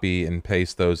copy and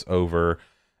paste those over,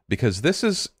 because this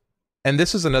is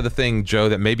another thing, Joe,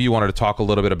 that maybe you wanted to talk a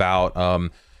little bit about.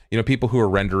 People who are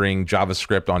rendering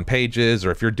JavaScript on pages,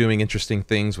 or if you're doing interesting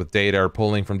things with data or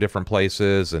pulling from different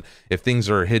places, and if things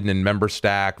are hidden in member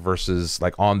stack versus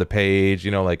like on the page,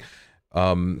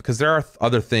 because there are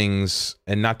other things,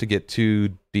 and not to get too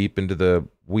deep into the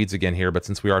weeds again here, but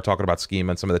since we are talking about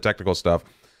schema and some of the technical stuff,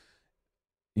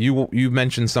 you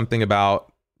mentioned something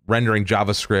about rendering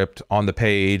JavaScript on the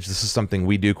page. This is something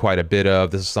we do quite a bit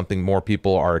of. This is something more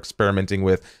people are experimenting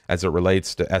with as it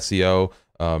relates to SEO.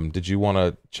 Did you want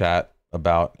to chat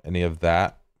about any of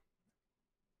that?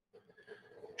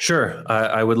 Sure,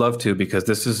 I would love to, because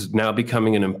this is now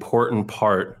becoming an important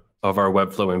part of our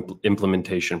Webflow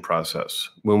implementation process.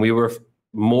 When we were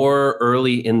more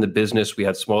early in the business, we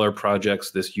had smaller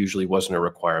projects. This usually wasn't a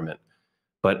requirement.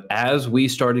 But as we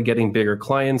started getting bigger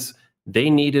clients, they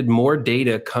needed more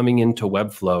data coming into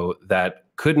Webflow that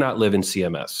could not live in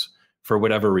CMS for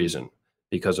whatever reason,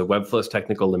 because of Webflow's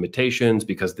technical limitations,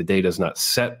 because the data is not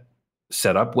set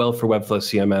up well for Webflow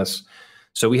CMS.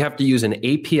 So we have to use an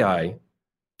API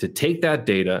to take that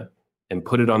data and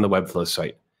put it on the Webflow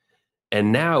site.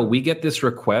 And now we get this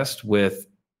request with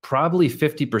probably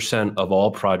 50% of all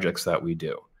projects that we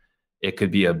do. It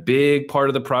could be a big part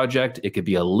of the project. It could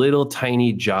be a little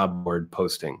tiny job board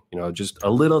posting, just a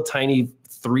little tiny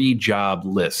 3-job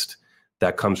list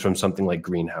that comes from something like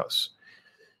Greenhouse.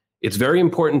 It's very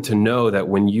important to know that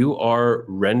when you are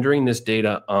rendering this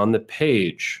data on the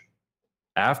page,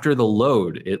 after the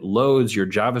load, it loads, your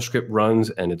JavaScript runs,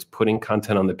 and it's putting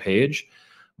content on the page.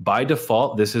 By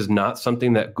default, this is not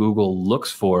something that Google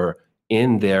looks for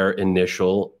in their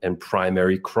initial and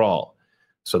primary crawl.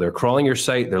 So they're crawling your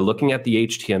site, they're looking at the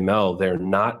HTML, they're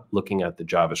not looking at the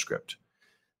JavaScript.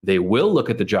 They will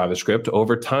look at the JavaScript.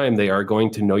 Over time, they are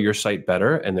going to know your site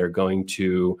better, and they're going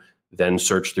to then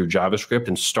search through JavaScript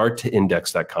and start to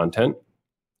index that content.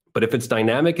 But if it's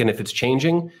dynamic and if it's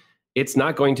changing, it's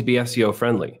not going to be SEO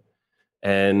friendly.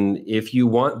 And if you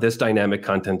want this dynamic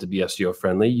content to be SEO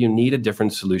friendly, you need a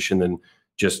different solution than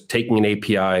just taking an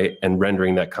API and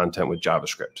rendering that content with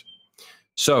JavaScript.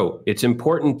 So it's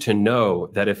important to know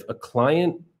that if a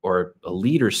client or a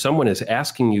lead or someone is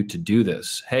asking you to do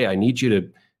this, hey, I need you to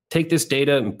take this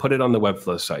data and put it on the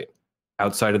Webflow site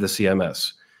outside of the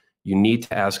CMS, you need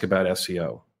to ask about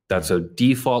SEO. That's a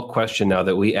default question now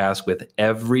that we ask with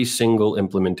every single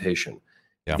implementation.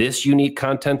 Yeah. This unique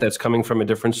content that's coming from a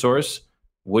different source,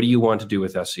 what do you want to do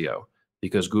with SEO?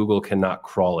 Because Google cannot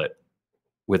crawl it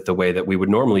with the way that we would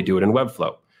normally do it in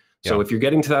Webflow. So if you're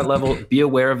getting to that level, be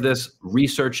aware of this,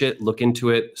 research it, look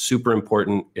into it. Super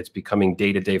important. It's becoming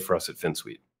day-to-day for us at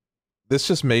FinSuite. This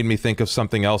just made me think of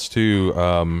something else too.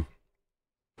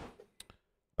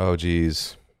 Oh,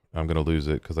 geez. I'm going to lose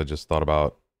it because I just thought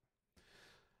about...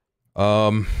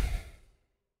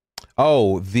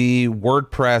 Oh, the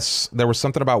WordPress, there was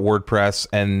something about WordPress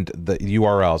and the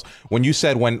URLs. When you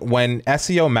said when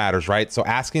SEO matters, right? So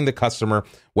asking the customer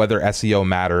whether SEO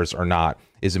matters or not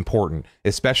is important,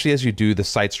 especially as you do the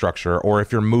site structure, or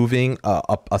if you're moving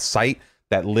a site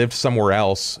that lived somewhere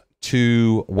else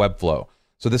to Webflow.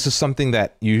 So this is something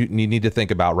that you need to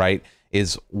think about, right?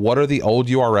 Is what are the old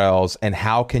URLs and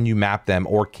how can you map them,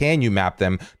 or can you map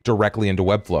them directly into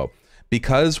Webflow?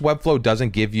 Because Webflow doesn't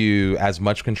give you as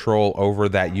much control over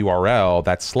that URL,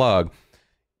 that slug,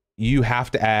 you have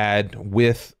to add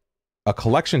with a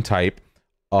collection type,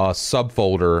 a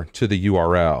subfolder to the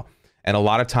URL. And a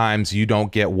lot of times you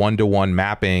don't get one-to-one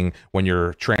mapping when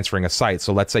you're transferring a site.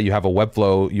 So let's say you have a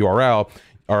Webflow URL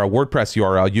or a WordPress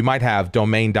URL, you might have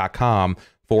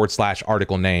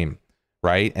domain.com/article name,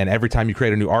 right? And every time you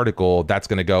create a new article, that's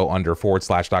going to go under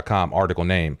 /.com article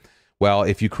name. Well,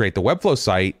 if you create the Webflow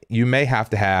site, you may have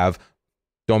to have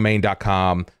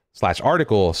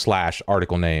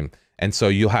domain.com/article/article name. And so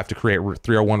you'll have to create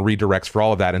 301 redirects for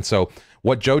all of that. And so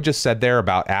what Joe just said there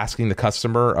about asking the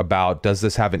customer about, does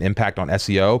this have an impact on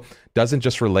SEO, doesn't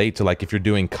just relate to like if you're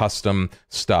doing custom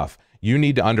stuff. You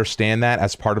need to understand that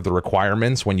as part of the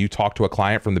requirements when you talk to a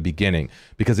client from the beginning.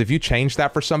 Because if you change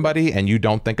that for somebody and you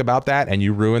don't think about that and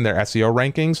you ruin their SEO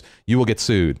rankings, you will get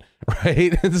sued,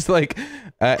 right? It's like,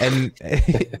 and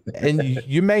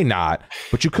you may not,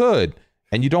 but you could,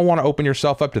 and you don't want to open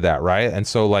yourself up to that, right? And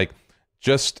so like,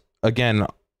 just again,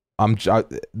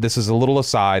 this is a little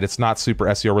aside. It's not super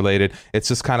SEO related. It's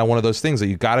just kind of one of those things that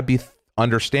you got to be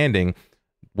understanding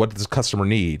what does the customer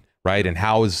need, right? And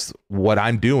how is what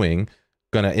I'm doing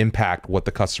going to impact what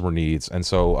the customer needs? And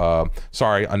so,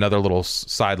 sorry, another little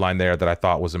sideline there that I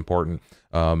thought was important.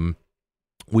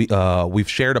 We've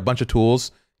shared a bunch of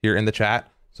tools here in the chat.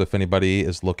 So if anybody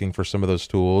is looking for some of those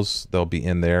tools, they'll be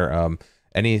in there.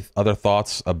 Any other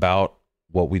thoughts about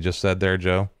what we just said there,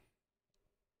 Joe?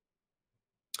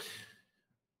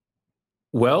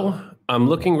 Well, I'm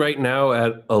looking right now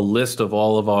at a list of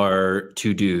all of our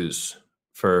to-dos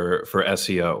for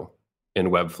SEO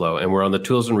in Webflow, and we're on the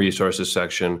tools and resources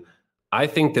section. I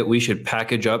think that we should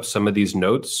package up some of these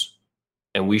notes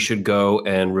and we should go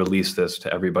and release this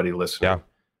to everybody listening. Yeah.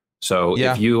 So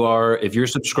if you're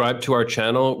subscribed to our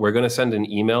channel, we're going to send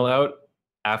an email out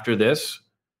after this,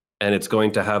 and it's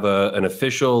going to have an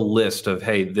official list of,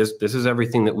 hey, this is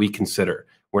everything that we consider.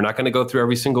 We're not going to go through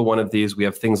every single one of these. We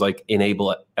have things like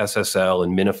enable SSL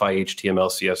and minify HTML,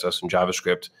 CSS, and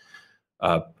JavaScript.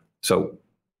 So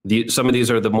some of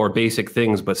these are the more basic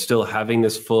things, but still having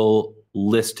this full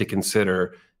list to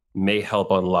consider may help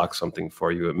unlock something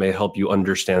for you. It may help you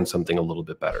understand something a little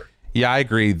bit better. Yeah, I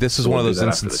agree. This is one of those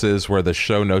instances where the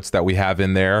show notes that we have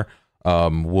in there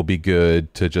will be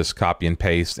good to just copy and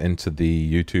paste into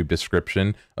the YouTube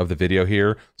description of the video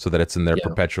here so that it's in there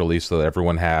perpetually, so that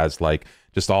everyone has like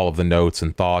just all of the notes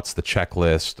and thoughts, the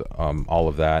checklist, all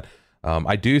of that.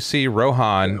 I do see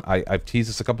Rohan, I've teased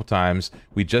this a couple times.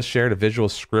 We just shared a visual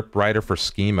script writer for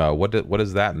schema. What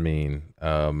does that mean?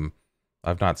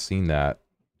 I've not seen that.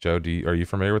 Joe, are you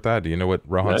familiar with that? Do you know what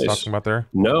Rohan's talking about there?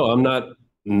 No, I'm not.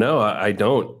 No, I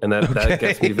don't, and that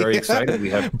gets me very excited. We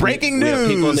have breaking news. Have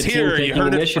people on the here. team taking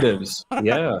initiatives.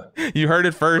 Yeah, you heard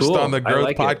it first cool. on the Growth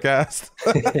like Podcast.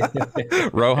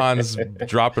 Rohan's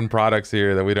dropping products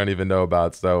here that we don't even know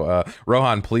about. So,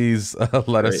 Rohan, please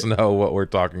let us know what we're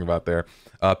talking about there.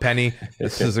 Penny,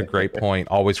 this is a great point.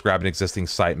 Always grab an existing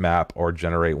sitemap or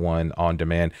generate one on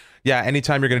demand. Yeah,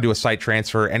 anytime you're going to do a site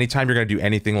transfer, anytime you're going to do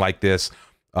anything like this,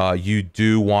 you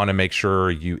do want to make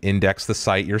sure you index the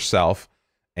site yourself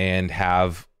and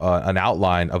have an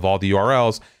outline of all the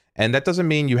URLs. And that doesn't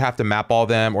mean you have to map all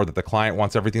them or that the client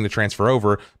wants everything to transfer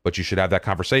over, but you should have that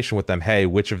conversation with them. Hey,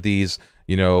 which of these,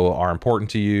 are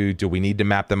important to you? Do we need to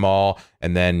map them all?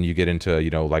 And then you get into,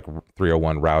 like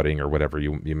 301 routing or whatever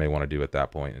you may want to do at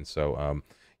that point. And so,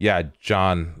 yeah,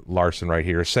 John Larson right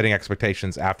here, setting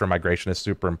expectations after migration is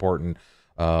super important.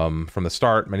 From the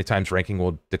start, many times ranking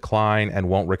will decline and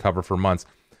won't recover for months.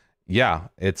 Yeah,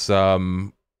 it's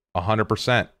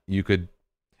 100%. You could,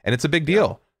 and it's a big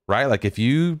deal, right? Like if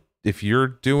you're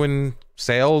doing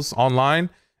sales online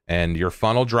and your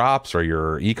funnel drops or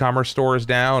your e-commerce store is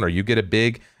down or you get a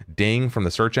big ding from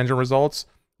the search engine results,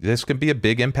 this can be a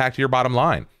big impact to your bottom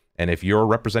line. And if you're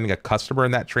representing a customer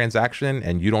in that transaction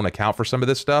and you don't account for some of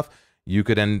this stuff, you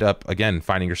could end up, again,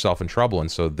 finding yourself in trouble.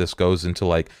 And so this goes into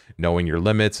like knowing your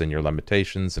limits and your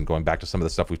limitations and going back to some of the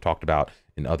stuff we've talked about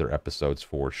in other episodes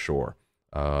for sure.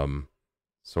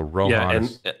 So Rohan, yeah,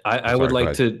 and I would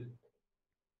like to,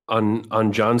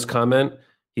 on John's comment,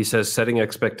 he says setting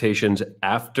expectations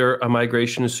after a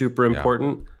migration is super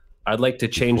important. Yeah. I'd like to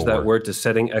change that word to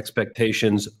setting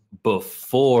expectations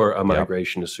before a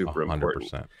migration is super 100%.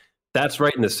 Important. That's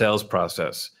right in the sales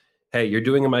process. Hey, you're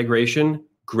doing a migration.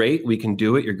 Great, we can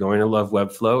do it. You're going to love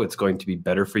Webflow. It's going to be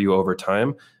better for you over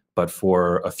time. But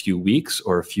for a few weeks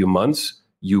or a few months,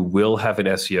 you will have an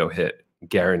SEO hit,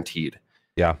 guaranteed.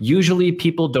 Yeah. Usually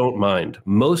people don't mind.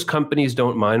 Most companies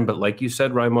don't mind. But like you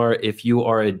said, Raimar, if you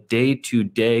are a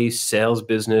day-to-day sales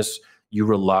business, you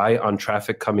rely on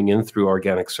traffic coming in through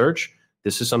organic search,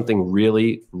 this is something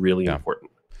really, really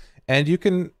important. And you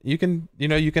can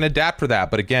adapt for that.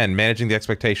 But again, managing the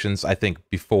expectations, I think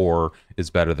before is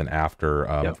better than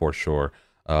after, for sure.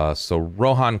 So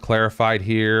Rohan clarified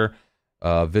here,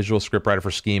 visual scriptwriter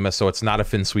for schema. So it's not a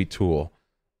FinSuite tool.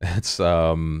 It's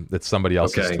somebody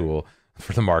else's tool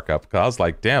for the markup. 'Cause I was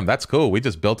like, damn, that's cool. We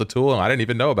just built a tool and I didn't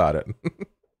even know about it.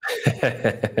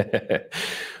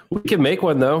 We can make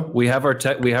one though. We have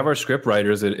our script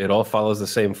writers. It all follows the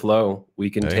same flow. We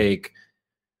can take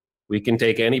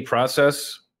any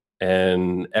process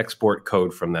and export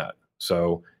code from that.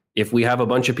 So if we have a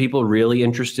bunch of people really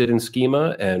interested in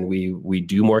schema and we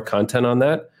do more content on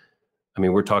that, I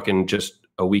mean, we're talking just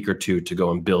a week or two to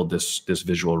go and build this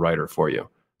visual writer for you.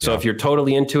 So if you're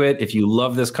totally into it, if you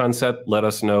love this concept, let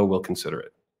us know. We'll consider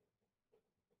it.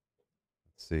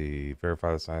 Let's see,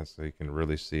 verify the science so you can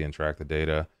really see and track the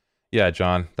data. Yeah,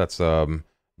 John, that's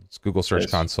it's Google Search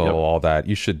Console, all that.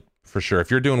 You should, for sure, if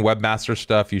you're doing webmaster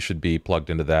stuff, you should be plugged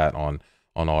into that on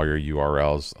all your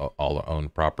URLs, all own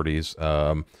properties.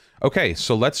 Okay,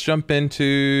 so let's jump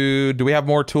into, do we have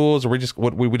more tools, or we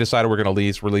decided we're going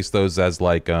to release those as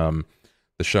like the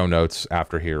show notes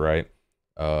after here, right?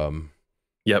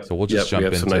 Yep. So we'll just jump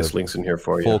into some nice links in here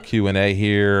for you. Full Q&A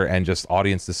here and just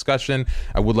audience discussion.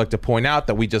 I would like to point out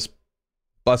that we just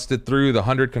busted through the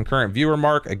 100 concurrent viewer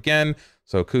mark again.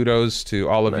 So kudos to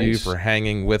all of you for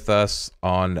hanging with us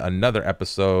on another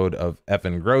episode of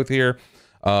Effin' Growth here.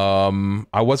 I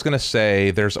was going to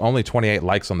say there's only 28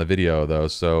 likes on the video though.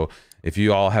 So if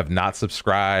you all have not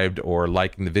subscribed or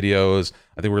liking the videos,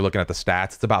 I think we're looking at the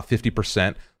stats. It's about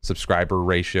 50% subscriber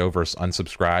ratio versus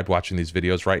unsubscribed watching these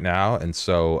videos right now. And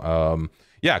so,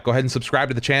 yeah, go ahead and subscribe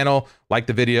to the channel, like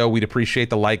the video. We'd appreciate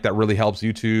the like. That really helps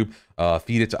YouTube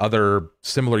feed it to other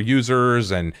similar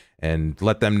users and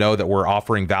let them know that we're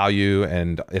offering value,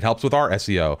 and it helps with our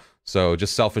SEO. So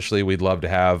just selfishly, we'd love to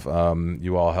have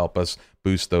you all help us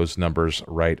boost those numbers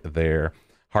right there.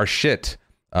 Harshit,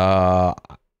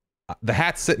 the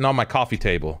hat's sitting on my coffee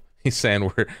table. He's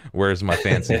saying, where's my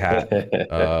fancy hat?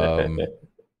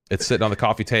 It's sitting on the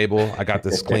coffee table. I got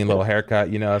this clean little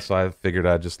haircut, so I figured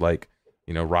I'd just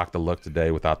rock the look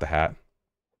today without the hat.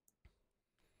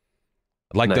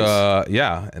 I'd like to,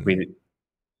 yeah.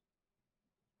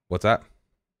 What's that?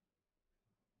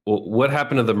 Well, what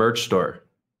happened to the merch store?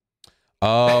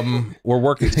 We're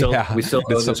working. We still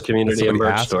own this community and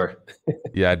merch store.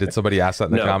 Yeah, did somebody ask that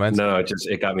in the comments? No,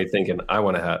 it got me thinking. I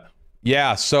want a hat.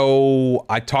 Yeah, so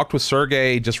I talked with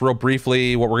Sergey just real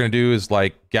briefly. What we're gonna do is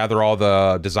gather all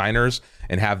the designers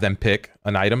and have them pick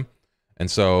an item, and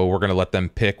so we're gonna let them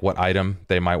pick what item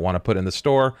they might want to put in the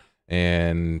store,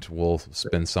 and we'll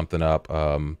spin something up.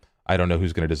 I don't know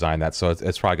who's going to design that, so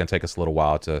it's probably going to take us a little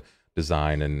while to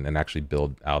design and actually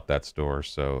build out that store.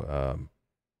 So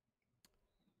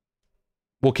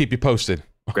we'll keep you posted.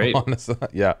 Great.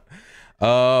 Yeah.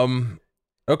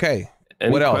 Okay.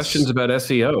 Any what else? Questions about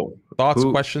SEO? Thoughts,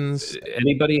 questions?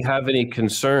 Anybody have any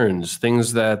concerns,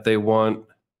 things that they want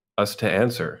us to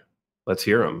answer? Let's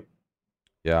hear them.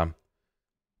 Yeah.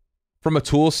 From a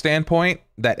tool standpoint,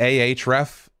 that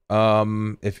Ahref,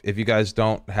 if you guys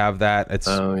don't have that, it's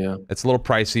a little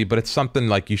pricey, but it's something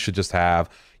like you should just have.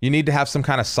 You need to have some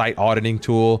kind of site auditing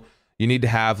tool. You need to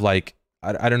have like,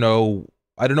 I don't know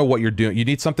what you're doing. You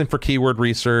need something for keyword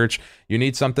research. You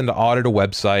need something to audit a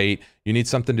website. You need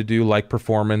something to do like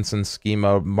performance and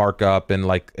schema markup and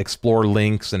like explore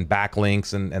links and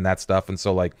backlinks and that stuff. And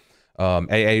so like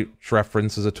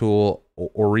Ahrefs is a tool.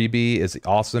 Oribi is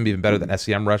awesome, even better than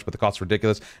SEMrush, but the cost's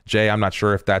ridiculous. Jay, I'm not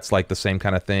sure if that's like the same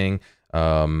kind of thing.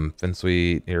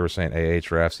 FinSuite, here we're saying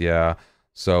Ahrefs, yeah.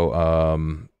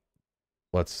 So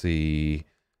let's see.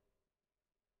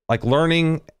 Like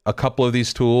learning a couple of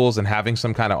these tools and having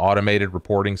some kind of automated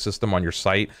reporting system on your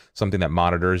site, something that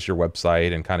monitors your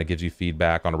website and kind of gives you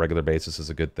feedback on a regular basis is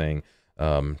a good thing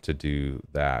to do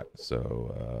that.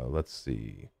 So let's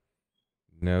see.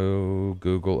 No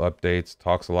Google updates,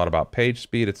 talks a lot about page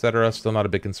speed, etc. Still not a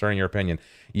big concern in your opinion?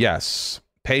 Yes,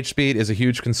 page speed is a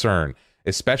huge concern,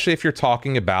 especially if you're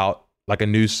talking about like a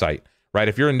news site. Right,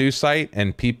 if you're a news site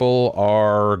and people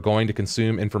are going to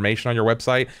consume information on your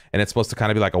website and it's supposed to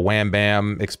kind of be like a wham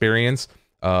bam experience,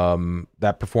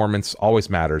 that performance always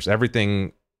matters.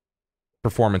 Everything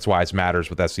performance-wise matters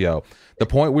with SEO. The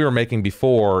point we were making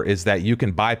before is that you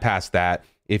can bypass that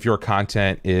if your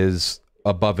content is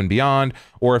above and beyond,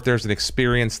 or if there's an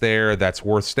experience there that's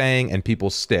worth staying and people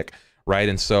stick, right?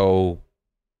 And so,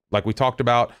 like we talked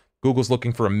about, Google's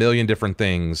looking for a million different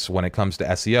things when it comes to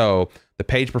SEO. The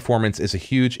page performance is a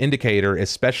huge indicator,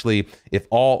 especially if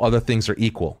all other things are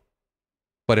equal.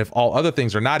 But if all other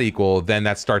things are not equal, then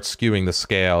that starts skewing the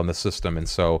scale and the system. And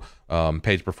so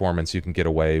page performance, you can get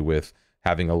away with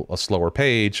having a slower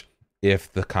page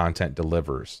if the content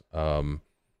delivers.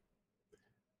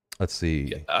 Let's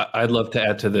see. I'd love to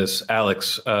add to this,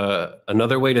 Alex.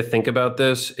 Another way to think about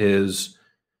this is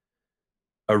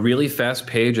a really fast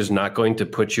page is not going to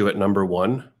put you at number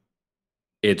one.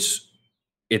 It's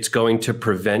going to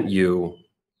prevent you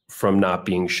from not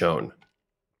being shown.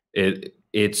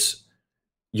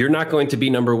 You're not going to be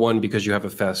number one because you have a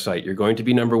fast site. You're going to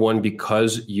be number one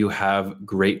because you have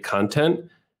great content,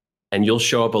 and you'll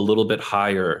show up a little bit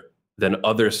higher than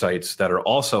other sites that are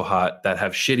also hot, that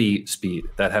have shitty speed,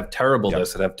 that have terrible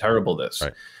this, that have terrible this.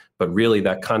 Right. But really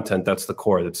that content, that's the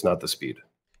core, that's not the speed.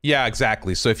 Yeah,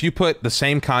 exactly. So if you put the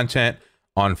same content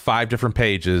on 5 different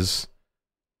pages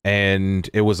and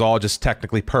it was all just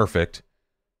technically perfect,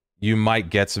 you might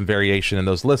get some variation in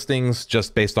those listings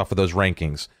just based off of those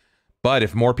rankings. But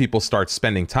if more people start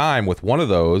spending time with one of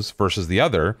those versus the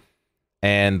other,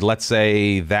 and let's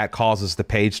say that causes the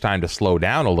page time to slow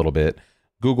down a little bit,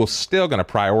 Google's still going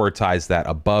to prioritize that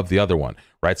above the other one,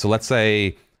 right? So let's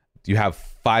say you have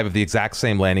 5 of the exact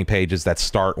same landing pages that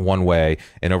start one way,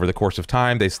 and over the course of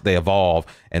time they evolve,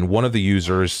 and one of the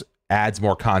users adds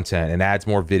more content and adds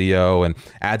more video and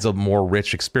adds a more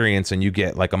rich experience, and you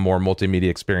get like a more multimedia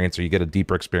experience, or you get a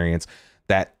deeper experience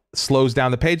that slows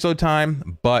down the page load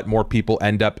time, but more people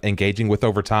end up engaging with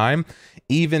over time.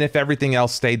 Even if everything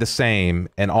else stayed the same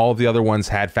and all of the other ones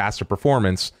had faster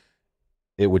performance,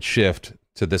 it would shift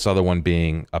to this other one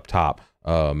being up top.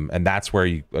 And that's where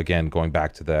you, again, going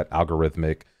back to that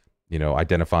algorithmic,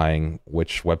 identifying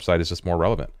which website is just more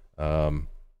relevant.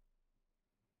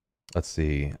 Let's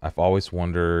see. I've always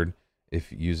wondered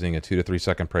if using a 2 to 3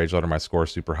 second page loader, my score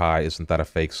is super high. Isn't that a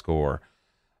fake score?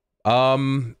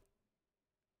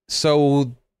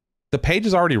 So the page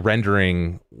is already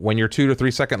rendering when your 2 to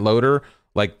 3 second loader,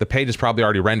 like the page is probably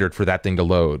already rendered for that thing to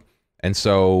load. And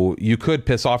so you could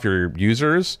piss off your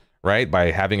users, right,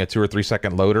 by having a 2 or 3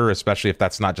 second loader, especially if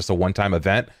that's not just a one-time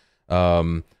event.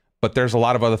 But there's a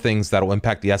lot of other things that will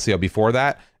impact the SEO before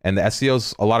that. And the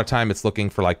SEO's, a lot of time, it's looking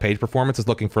for like page performance. It's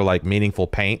looking for like meaningful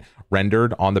paint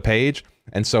rendered on the page.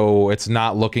 And so it's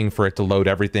not looking for it to load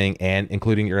everything and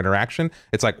including your interaction.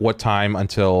 It's like what time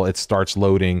until it starts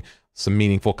loading some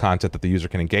meaningful content that the user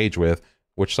can engage with,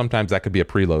 which sometimes that could be a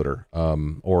preloader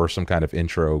or some kind of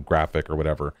intro graphic or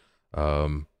whatever.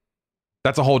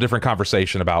 That's a whole different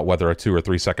conversation about whether a 2 or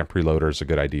 3 second preloader is a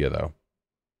good idea, though.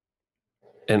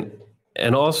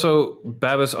 And also,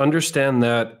 Babis, understand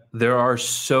that there are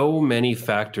so many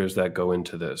factors that go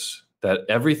into this. that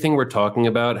everything we're talking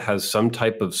about has some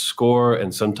type of score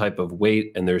and some type of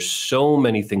weight, and there's so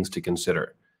many things to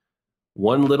consider.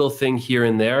 One little thing here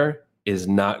and there is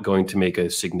not going to make a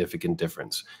significant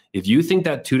difference. If you think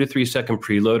that 2 to 3 second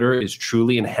preloader is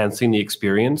truly enhancing the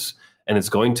experience and it's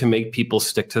going to make people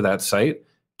stick to that site,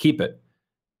 keep it.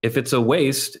 If it's a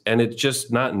waste and it's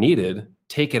just not needed,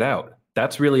 take it out.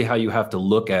 That's really how you have to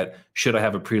look at, should I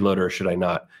have a preloader or should I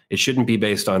not? It shouldn't be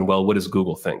based on, well, what does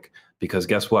Google think? Because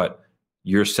guess what?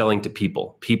 You're selling to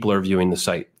people. People are viewing the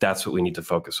site. That's what we need to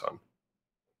focus on.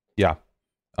 Yeah,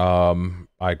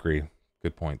 I agree.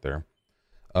 Good point there.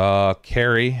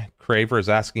 Carrie Craver is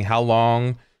asking, how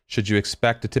long should you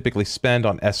expect to typically spend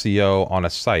on SEO on a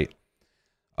site?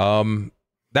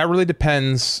 That really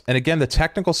depends. And again, the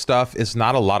technical stuff is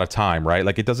not a lot of time, right?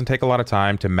 Like, it doesn't take a lot of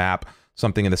time to map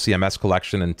something in the CMS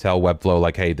collection and tell Webflow,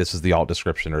 like, hey, this is the alt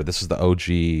description, or this is the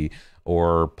OG,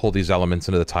 or pull these elements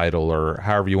into the title, or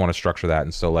however you want to structure that.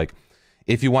 And so, like,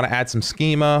 if you want to add some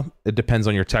schema, it depends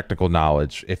on your technical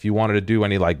knowledge. If you wanted to do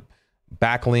any like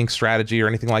backlink strategy or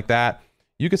anything like that,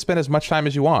 you could spend as much time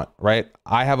as you want, right?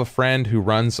 I have a friend who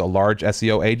runs a large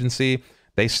SEO agency.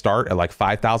 They start at like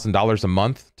 $5,000 a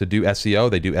month to do SEO.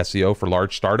 They do SEO for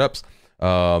large startups,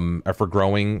 or for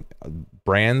growing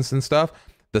brands and stuff.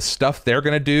 The stuff they're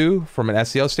going to do from an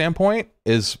SEO standpoint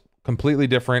is completely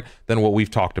different than what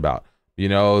we've talked about. You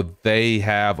know, they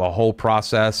have a whole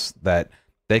process that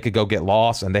they could go get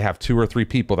lost, and they have 2 or 3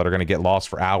 people that are going to get lost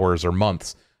for hours or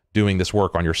months doing this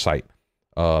work on your site.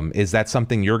 Is that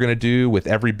something you're going to do with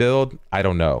every build? I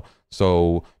don't know.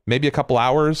 So maybe a couple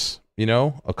hours, you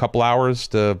know, a couple hours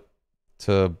to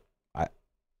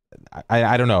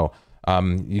I don't know.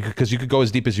 Because you could go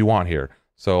as deep as you want here.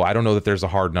 So I don't know that there's a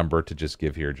hard number to just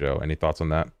give here, Joe. Any thoughts on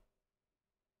that?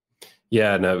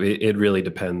 Yeah, no, it really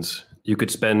depends. You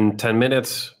could spend 10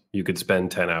 minutes. You could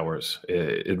spend 10 hours.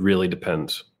 It really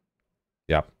depends.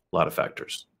 Yeah. A lot of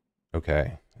factors.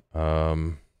 Okay.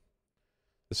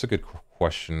 This is a good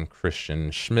question.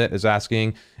 Christian Schmidt is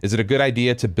asking, is it a good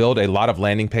idea to build a lot of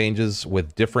landing pages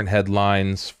with different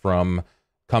headlines come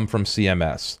from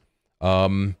CMS?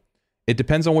 It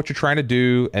depends on what you're trying to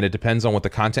do, and it depends on what the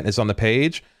content is on the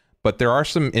page. But there are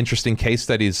some interesting case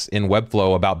studies in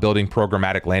Webflow about building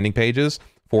programmatic landing pages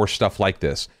for stuff like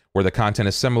this, where the content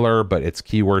is similar, but it's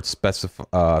keyword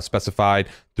specified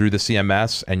through the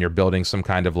CMS, and you're building some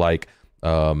kind of like,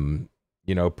 you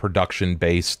know,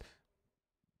 production-based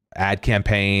ad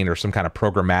campaign or some kind of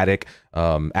programmatic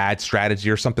ad strategy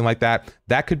or something like that.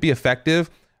 That could be effective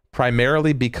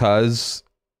primarily because,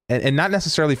 and not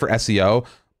necessarily for SEO,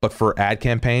 but for ad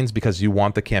campaigns, because you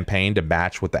want the campaign to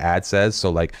match what the ad says. So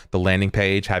like the landing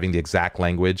page having the exact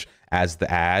language as the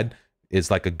ad is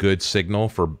like a good signal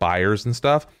for buyers and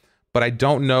stuff. But I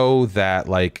don't know that,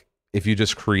 like, if you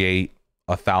just create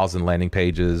 1,000 landing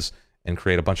pages and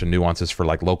create a bunch of nuances for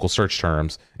like local search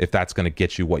terms, if that's going to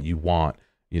get you what you want,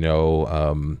 you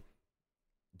know,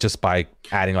 just by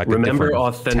adding like a different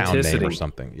town name or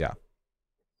something. Yeah.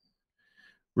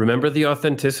 Remember the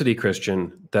authenticity,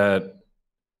 Christian, that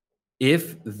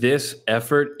if this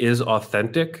effort is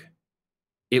authentic,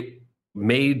 it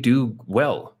may do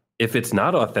well. If it's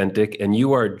not authentic and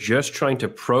you are just trying to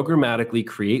programmatically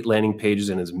create landing pages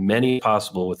in as many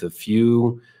possible with a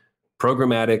few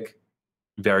programmatic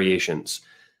variations,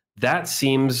 that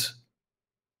seems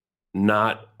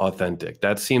not authentic.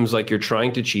 That seems like you're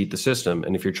trying to cheat the system.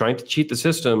 And if you're trying to cheat the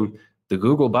system, the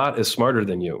Google bot is smarter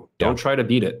than you. Don't try to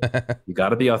beat it. You got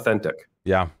to be authentic.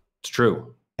 Yeah, it's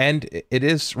true. And it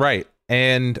is right.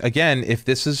 And again, if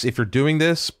you're doing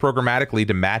this programmatically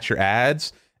to match your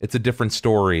ads, it's a different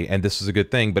story, and this is a good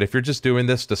thing. But if you're just doing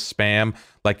this to spam,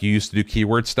 like you used to do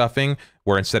keyword stuffing,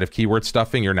 where instead of keyword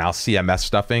stuffing, you're now CMS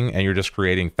stuffing, and you're just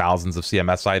creating thousands of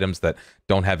CMS items that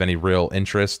don't have any real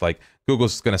interest, like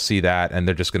Google's going to see that, and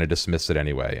they're just going to dismiss it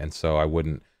anyway. And so I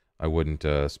wouldn't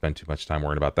spend too much time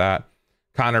worrying about that.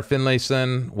 Connor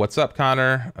Finlayson, what's up,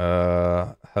 Connor?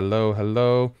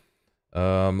 Hello.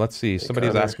 Let's see.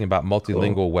 Somebody's asking about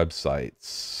multilingual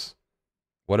websites.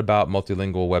 What about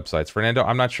multilingual websites? Fernando,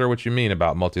 I'm not sure what you mean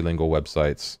about multilingual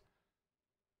websites.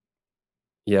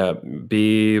 Yeah,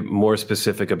 be more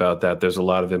specific about that. There's a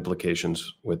lot of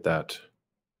implications with that.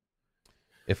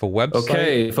 If a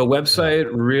website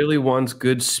really wants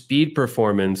good speed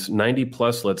performance, 90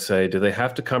 plus, let's say, do they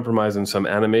have to compromise on some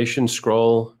animation,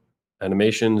 scroll,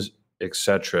 animations,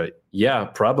 etc.? Yeah,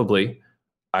 probably.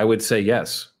 I would say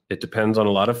yes. It depends on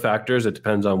a lot of factors. It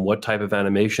depends on what type of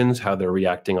animations, how they're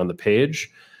reacting on the page.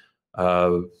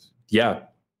 Yeah,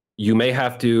 you may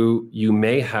have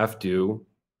to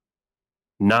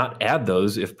not add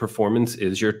those if performance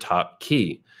is your top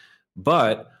key.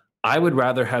 But I would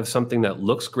rather have something that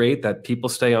looks great, that people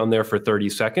stay on there for 30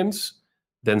 seconds,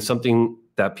 than something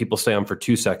that people stay on for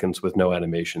 2 seconds with no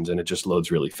animations and it just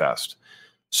loads really fast.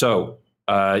 So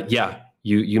yeah,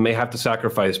 you may have to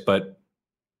sacrifice, but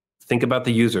think about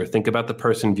the user, think about the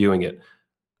person viewing it.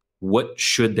 What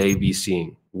should they be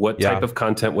seeing? What type of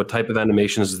content, what type of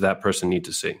animations does that person need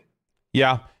to see?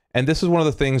 Yeah. And this is one of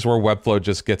the things where Webflow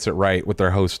just gets it right with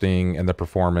their hosting and the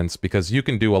performance, because you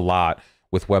can do a lot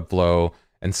with Webflow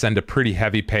and send a pretty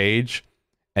heavy page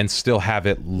and still have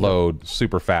it load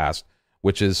super fast,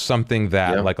 which is something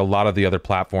that like a lot of the other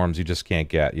platforms you just can't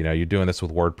get. You know, you're doing this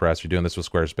with WordPress, you're doing this with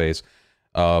Squarespace.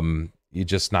 You're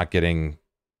just not getting,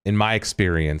 in my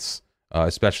experience,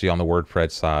 especially on the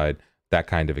WordPress side, that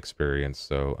kind of experience.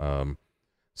 So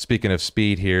speaking of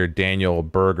speed here, Daniel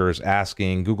Berger's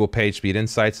asking, Google PageSpeed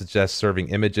Insights suggests serving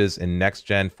images in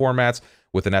next-gen formats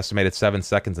with an estimated 7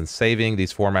 seconds and saving.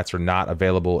 These formats are not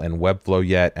available in Webflow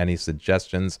yet. Any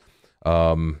suggestions?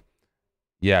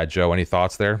 Yeah, Joe, any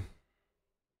thoughts there?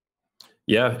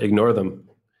 Yeah, ignore them.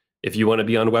 If you want to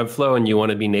be on Webflow and you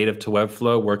want to be native to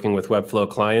Webflow, working with Webflow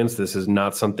clients, this is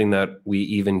not something that we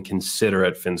even consider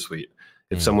at FinSuite.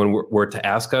 If someone were to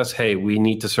ask us, hey, we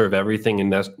need to serve everything in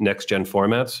next-gen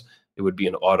formats, it would be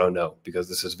an auto no, because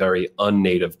this is very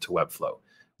unnative to Webflow.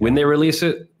 When they release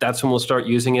it, that's when we'll start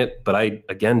using it. But I,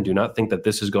 again, do not think that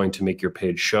this is going to make your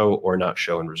page show or not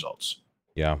show in results.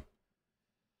 Yeah.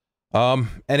 And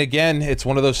again, it's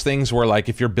one of those things where, like,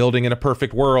 if you're building in a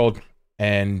perfect world,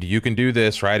 and you can do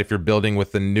this, right? If you're building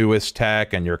with the newest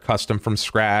tech and you're custom from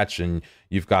scratch and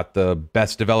you've got the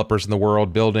best developers in the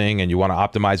world building and you want to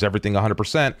optimize everything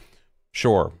 100%,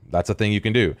 sure, that's a thing you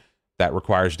can do. That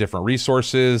requires different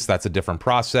resources. That's a different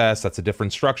process. That's a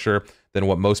different structure than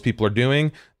what most people are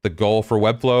doing. The goal for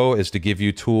Webflow is to give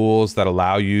you tools that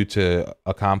allow you to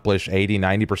accomplish 80,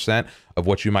 90% of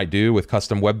what you might do with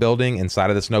custom web building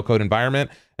inside of this no-code environment.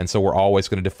 And so we're always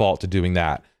going to default to doing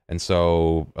that. And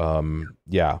so,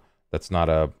 yeah, that's not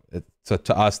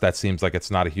to us, that seems like it's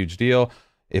not a huge deal.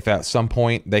 If at some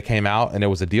point they came out and it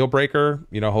was a deal breaker,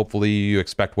 you know, hopefully you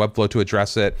expect Webflow to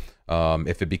address it.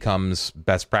 If it becomes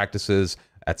best practices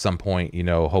at some point, you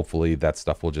know, hopefully that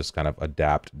stuff will just kind of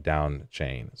adapt down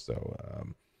chain. So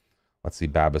let's see,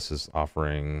 Babis is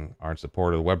offering aren't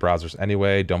supported of web browsers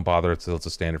anyway. Don't bother until it's a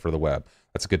standard for the web.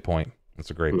 That's a good point.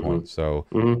 That's a great point. So,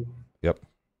 yep.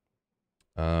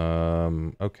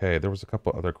 Okay, there was a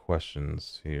couple other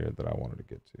questions here that I wanted to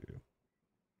get to. Is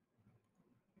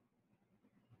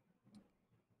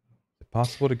it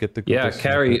possible to get the Google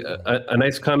Carrie, a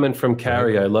nice comment from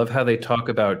Carrie. I love how they talk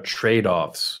about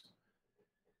trade-offs.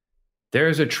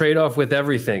 There's a trade-off with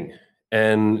everything.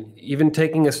 And even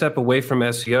taking a step away from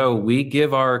SEO, we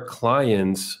give our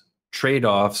clients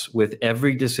trade-offs with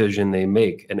every decision they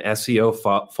make, and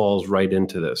SEO falls right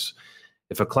into this.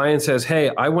 If a client says, hey,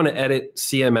 I want to edit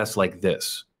CMS like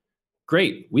this,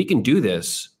 great, we can do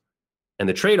this. And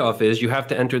the trade-off is you have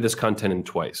to enter this content in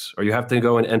twice, or you have to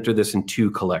go and enter this in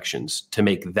 2 collections to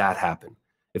make that happen.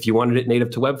 If you wanted it native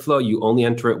to Webflow, you only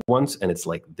enter it once, and it's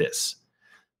like this.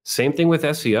 Same thing with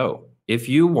SEO. If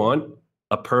you want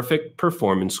a perfect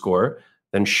performance score,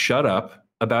 then shut up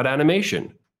about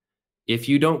animation. If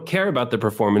you don't care about the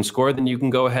performance score, then you can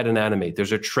go ahead and animate.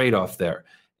 There's a trade-off there.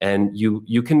 And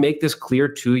you can make this clear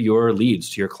to your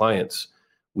leads, to your clients.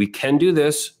 We can do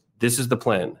this. This is the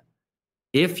plan.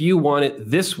 If you want it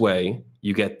this way,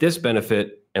 you get this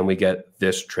benefit and we get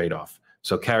this trade-off.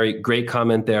 So Carrie, great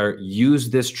comment there. Use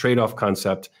this trade-off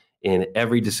concept in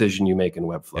every decision you make in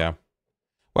Webflow. Yeah.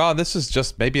 Well, this is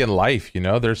just maybe in life, you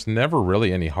know, there's never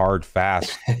really any hard,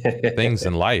 fast things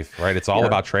in life, right? It's all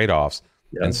about trade-offs.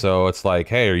 And so it's like,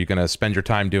 hey, are you going to spend your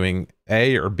time doing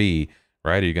A or B?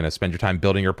 Right? Are you going to spend your time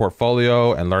building your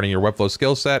portfolio and learning your Webflow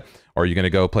skill set? Or are you going to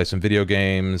go play some video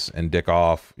games and dick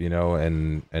off, you know,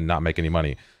 and not make any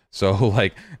money? So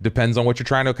like, depends on what you're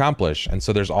trying to accomplish. And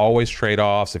so there's always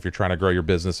trade-offs if you're trying to grow your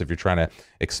business, if you're trying to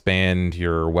expand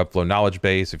your Webflow knowledge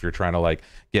base, if you're trying to like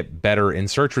get better in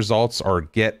search results or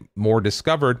get more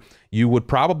discovered, you would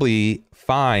probably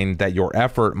find that your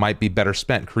effort might be better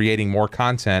spent creating more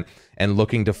content and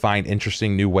looking to find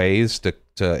interesting new ways to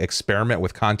experiment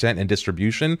with content and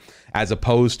distribution, as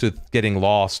opposed to getting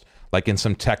lost like in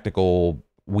some technical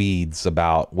weeds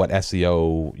about what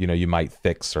SEO, you know, you might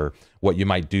fix or what you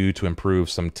might do to improve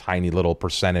some tiny little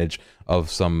percentage of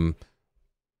some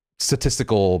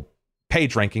statistical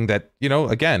page ranking that, you know,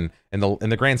 again, in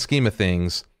the grand scheme of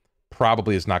things,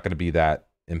 probably is not going to be that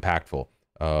impactful.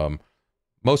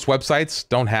 Most websites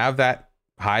don't have that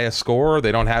highest score.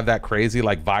 They don't have that crazy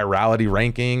like virality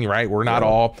ranking, right? We're not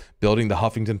all building the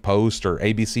Huffington Post or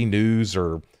ABC News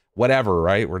or whatever,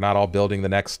 right? We're not all building the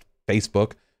next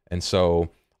Facebook. And so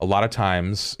a lot of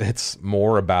times it's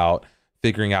more about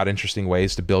figuring out interesting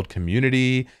ways to build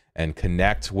community and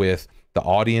connect with the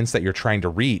audience that you're trying to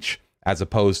reach, as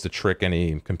opposed to trick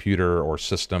any computer or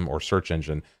system or search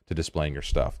engine to displaying your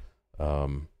stuff.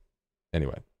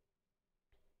 Anyway.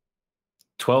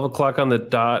 12 o'clock on the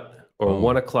dot, or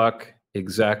 1 o'clock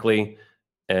exactly.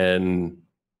 And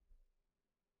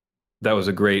that was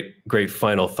a great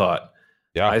final thought.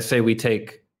 Yeah. I say we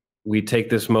take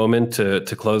this moment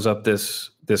to close up this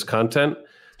content.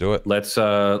 Do it.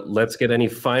 Let's get any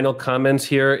final comments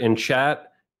here in chat.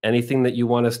 Anything that you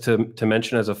want us to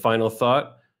mention as a final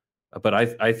thought. But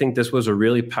I think this was a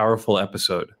really powerful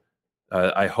episode.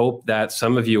 I hope that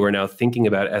some of you are now thinking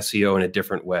about SEO in a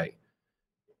different way.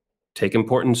 Take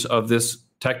importance of this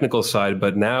technical side,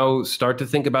 but now start to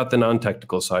think about the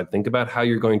non-technical side. Think about how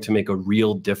you're going to make a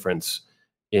real difference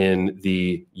in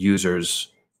the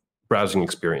user's browsing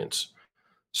experience.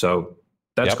 So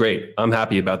that's great. I'm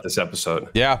happy about this episode.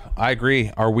 Yeah, I agree.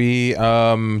 Are we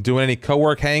doing any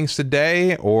co-work hangs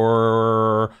today,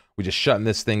 or we just shutting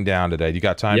this thing down today? You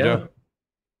got time, Joe?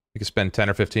 You can spend 10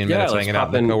 or 15 minutes hanging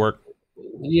out in the co-work.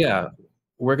 Yeah,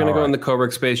 we're going to go in the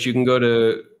co-work space. You can go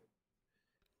to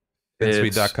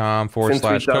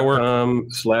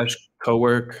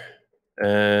finsuite.com/co-work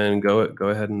and go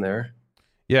ahead in there.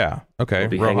 Yeah. Okay.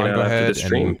 Rohan, go ahead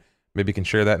and maybe you can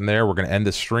share that in there. We're going to end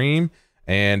the stream.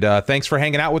 And thanks for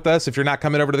hanging out with us. If you're not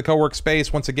coming over to the co-work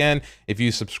space, once again, if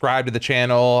you subscribe to the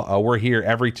channel, we're here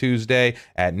every Tuesday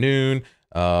at noon.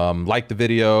 Like the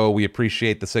video. We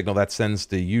appreciate the signal that sends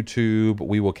to YouTube.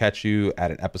 We will catch you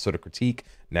at an episode of Critique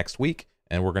next week.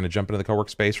 And we're going to jump into the co-work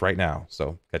space right now.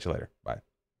 So catch you later. Bye.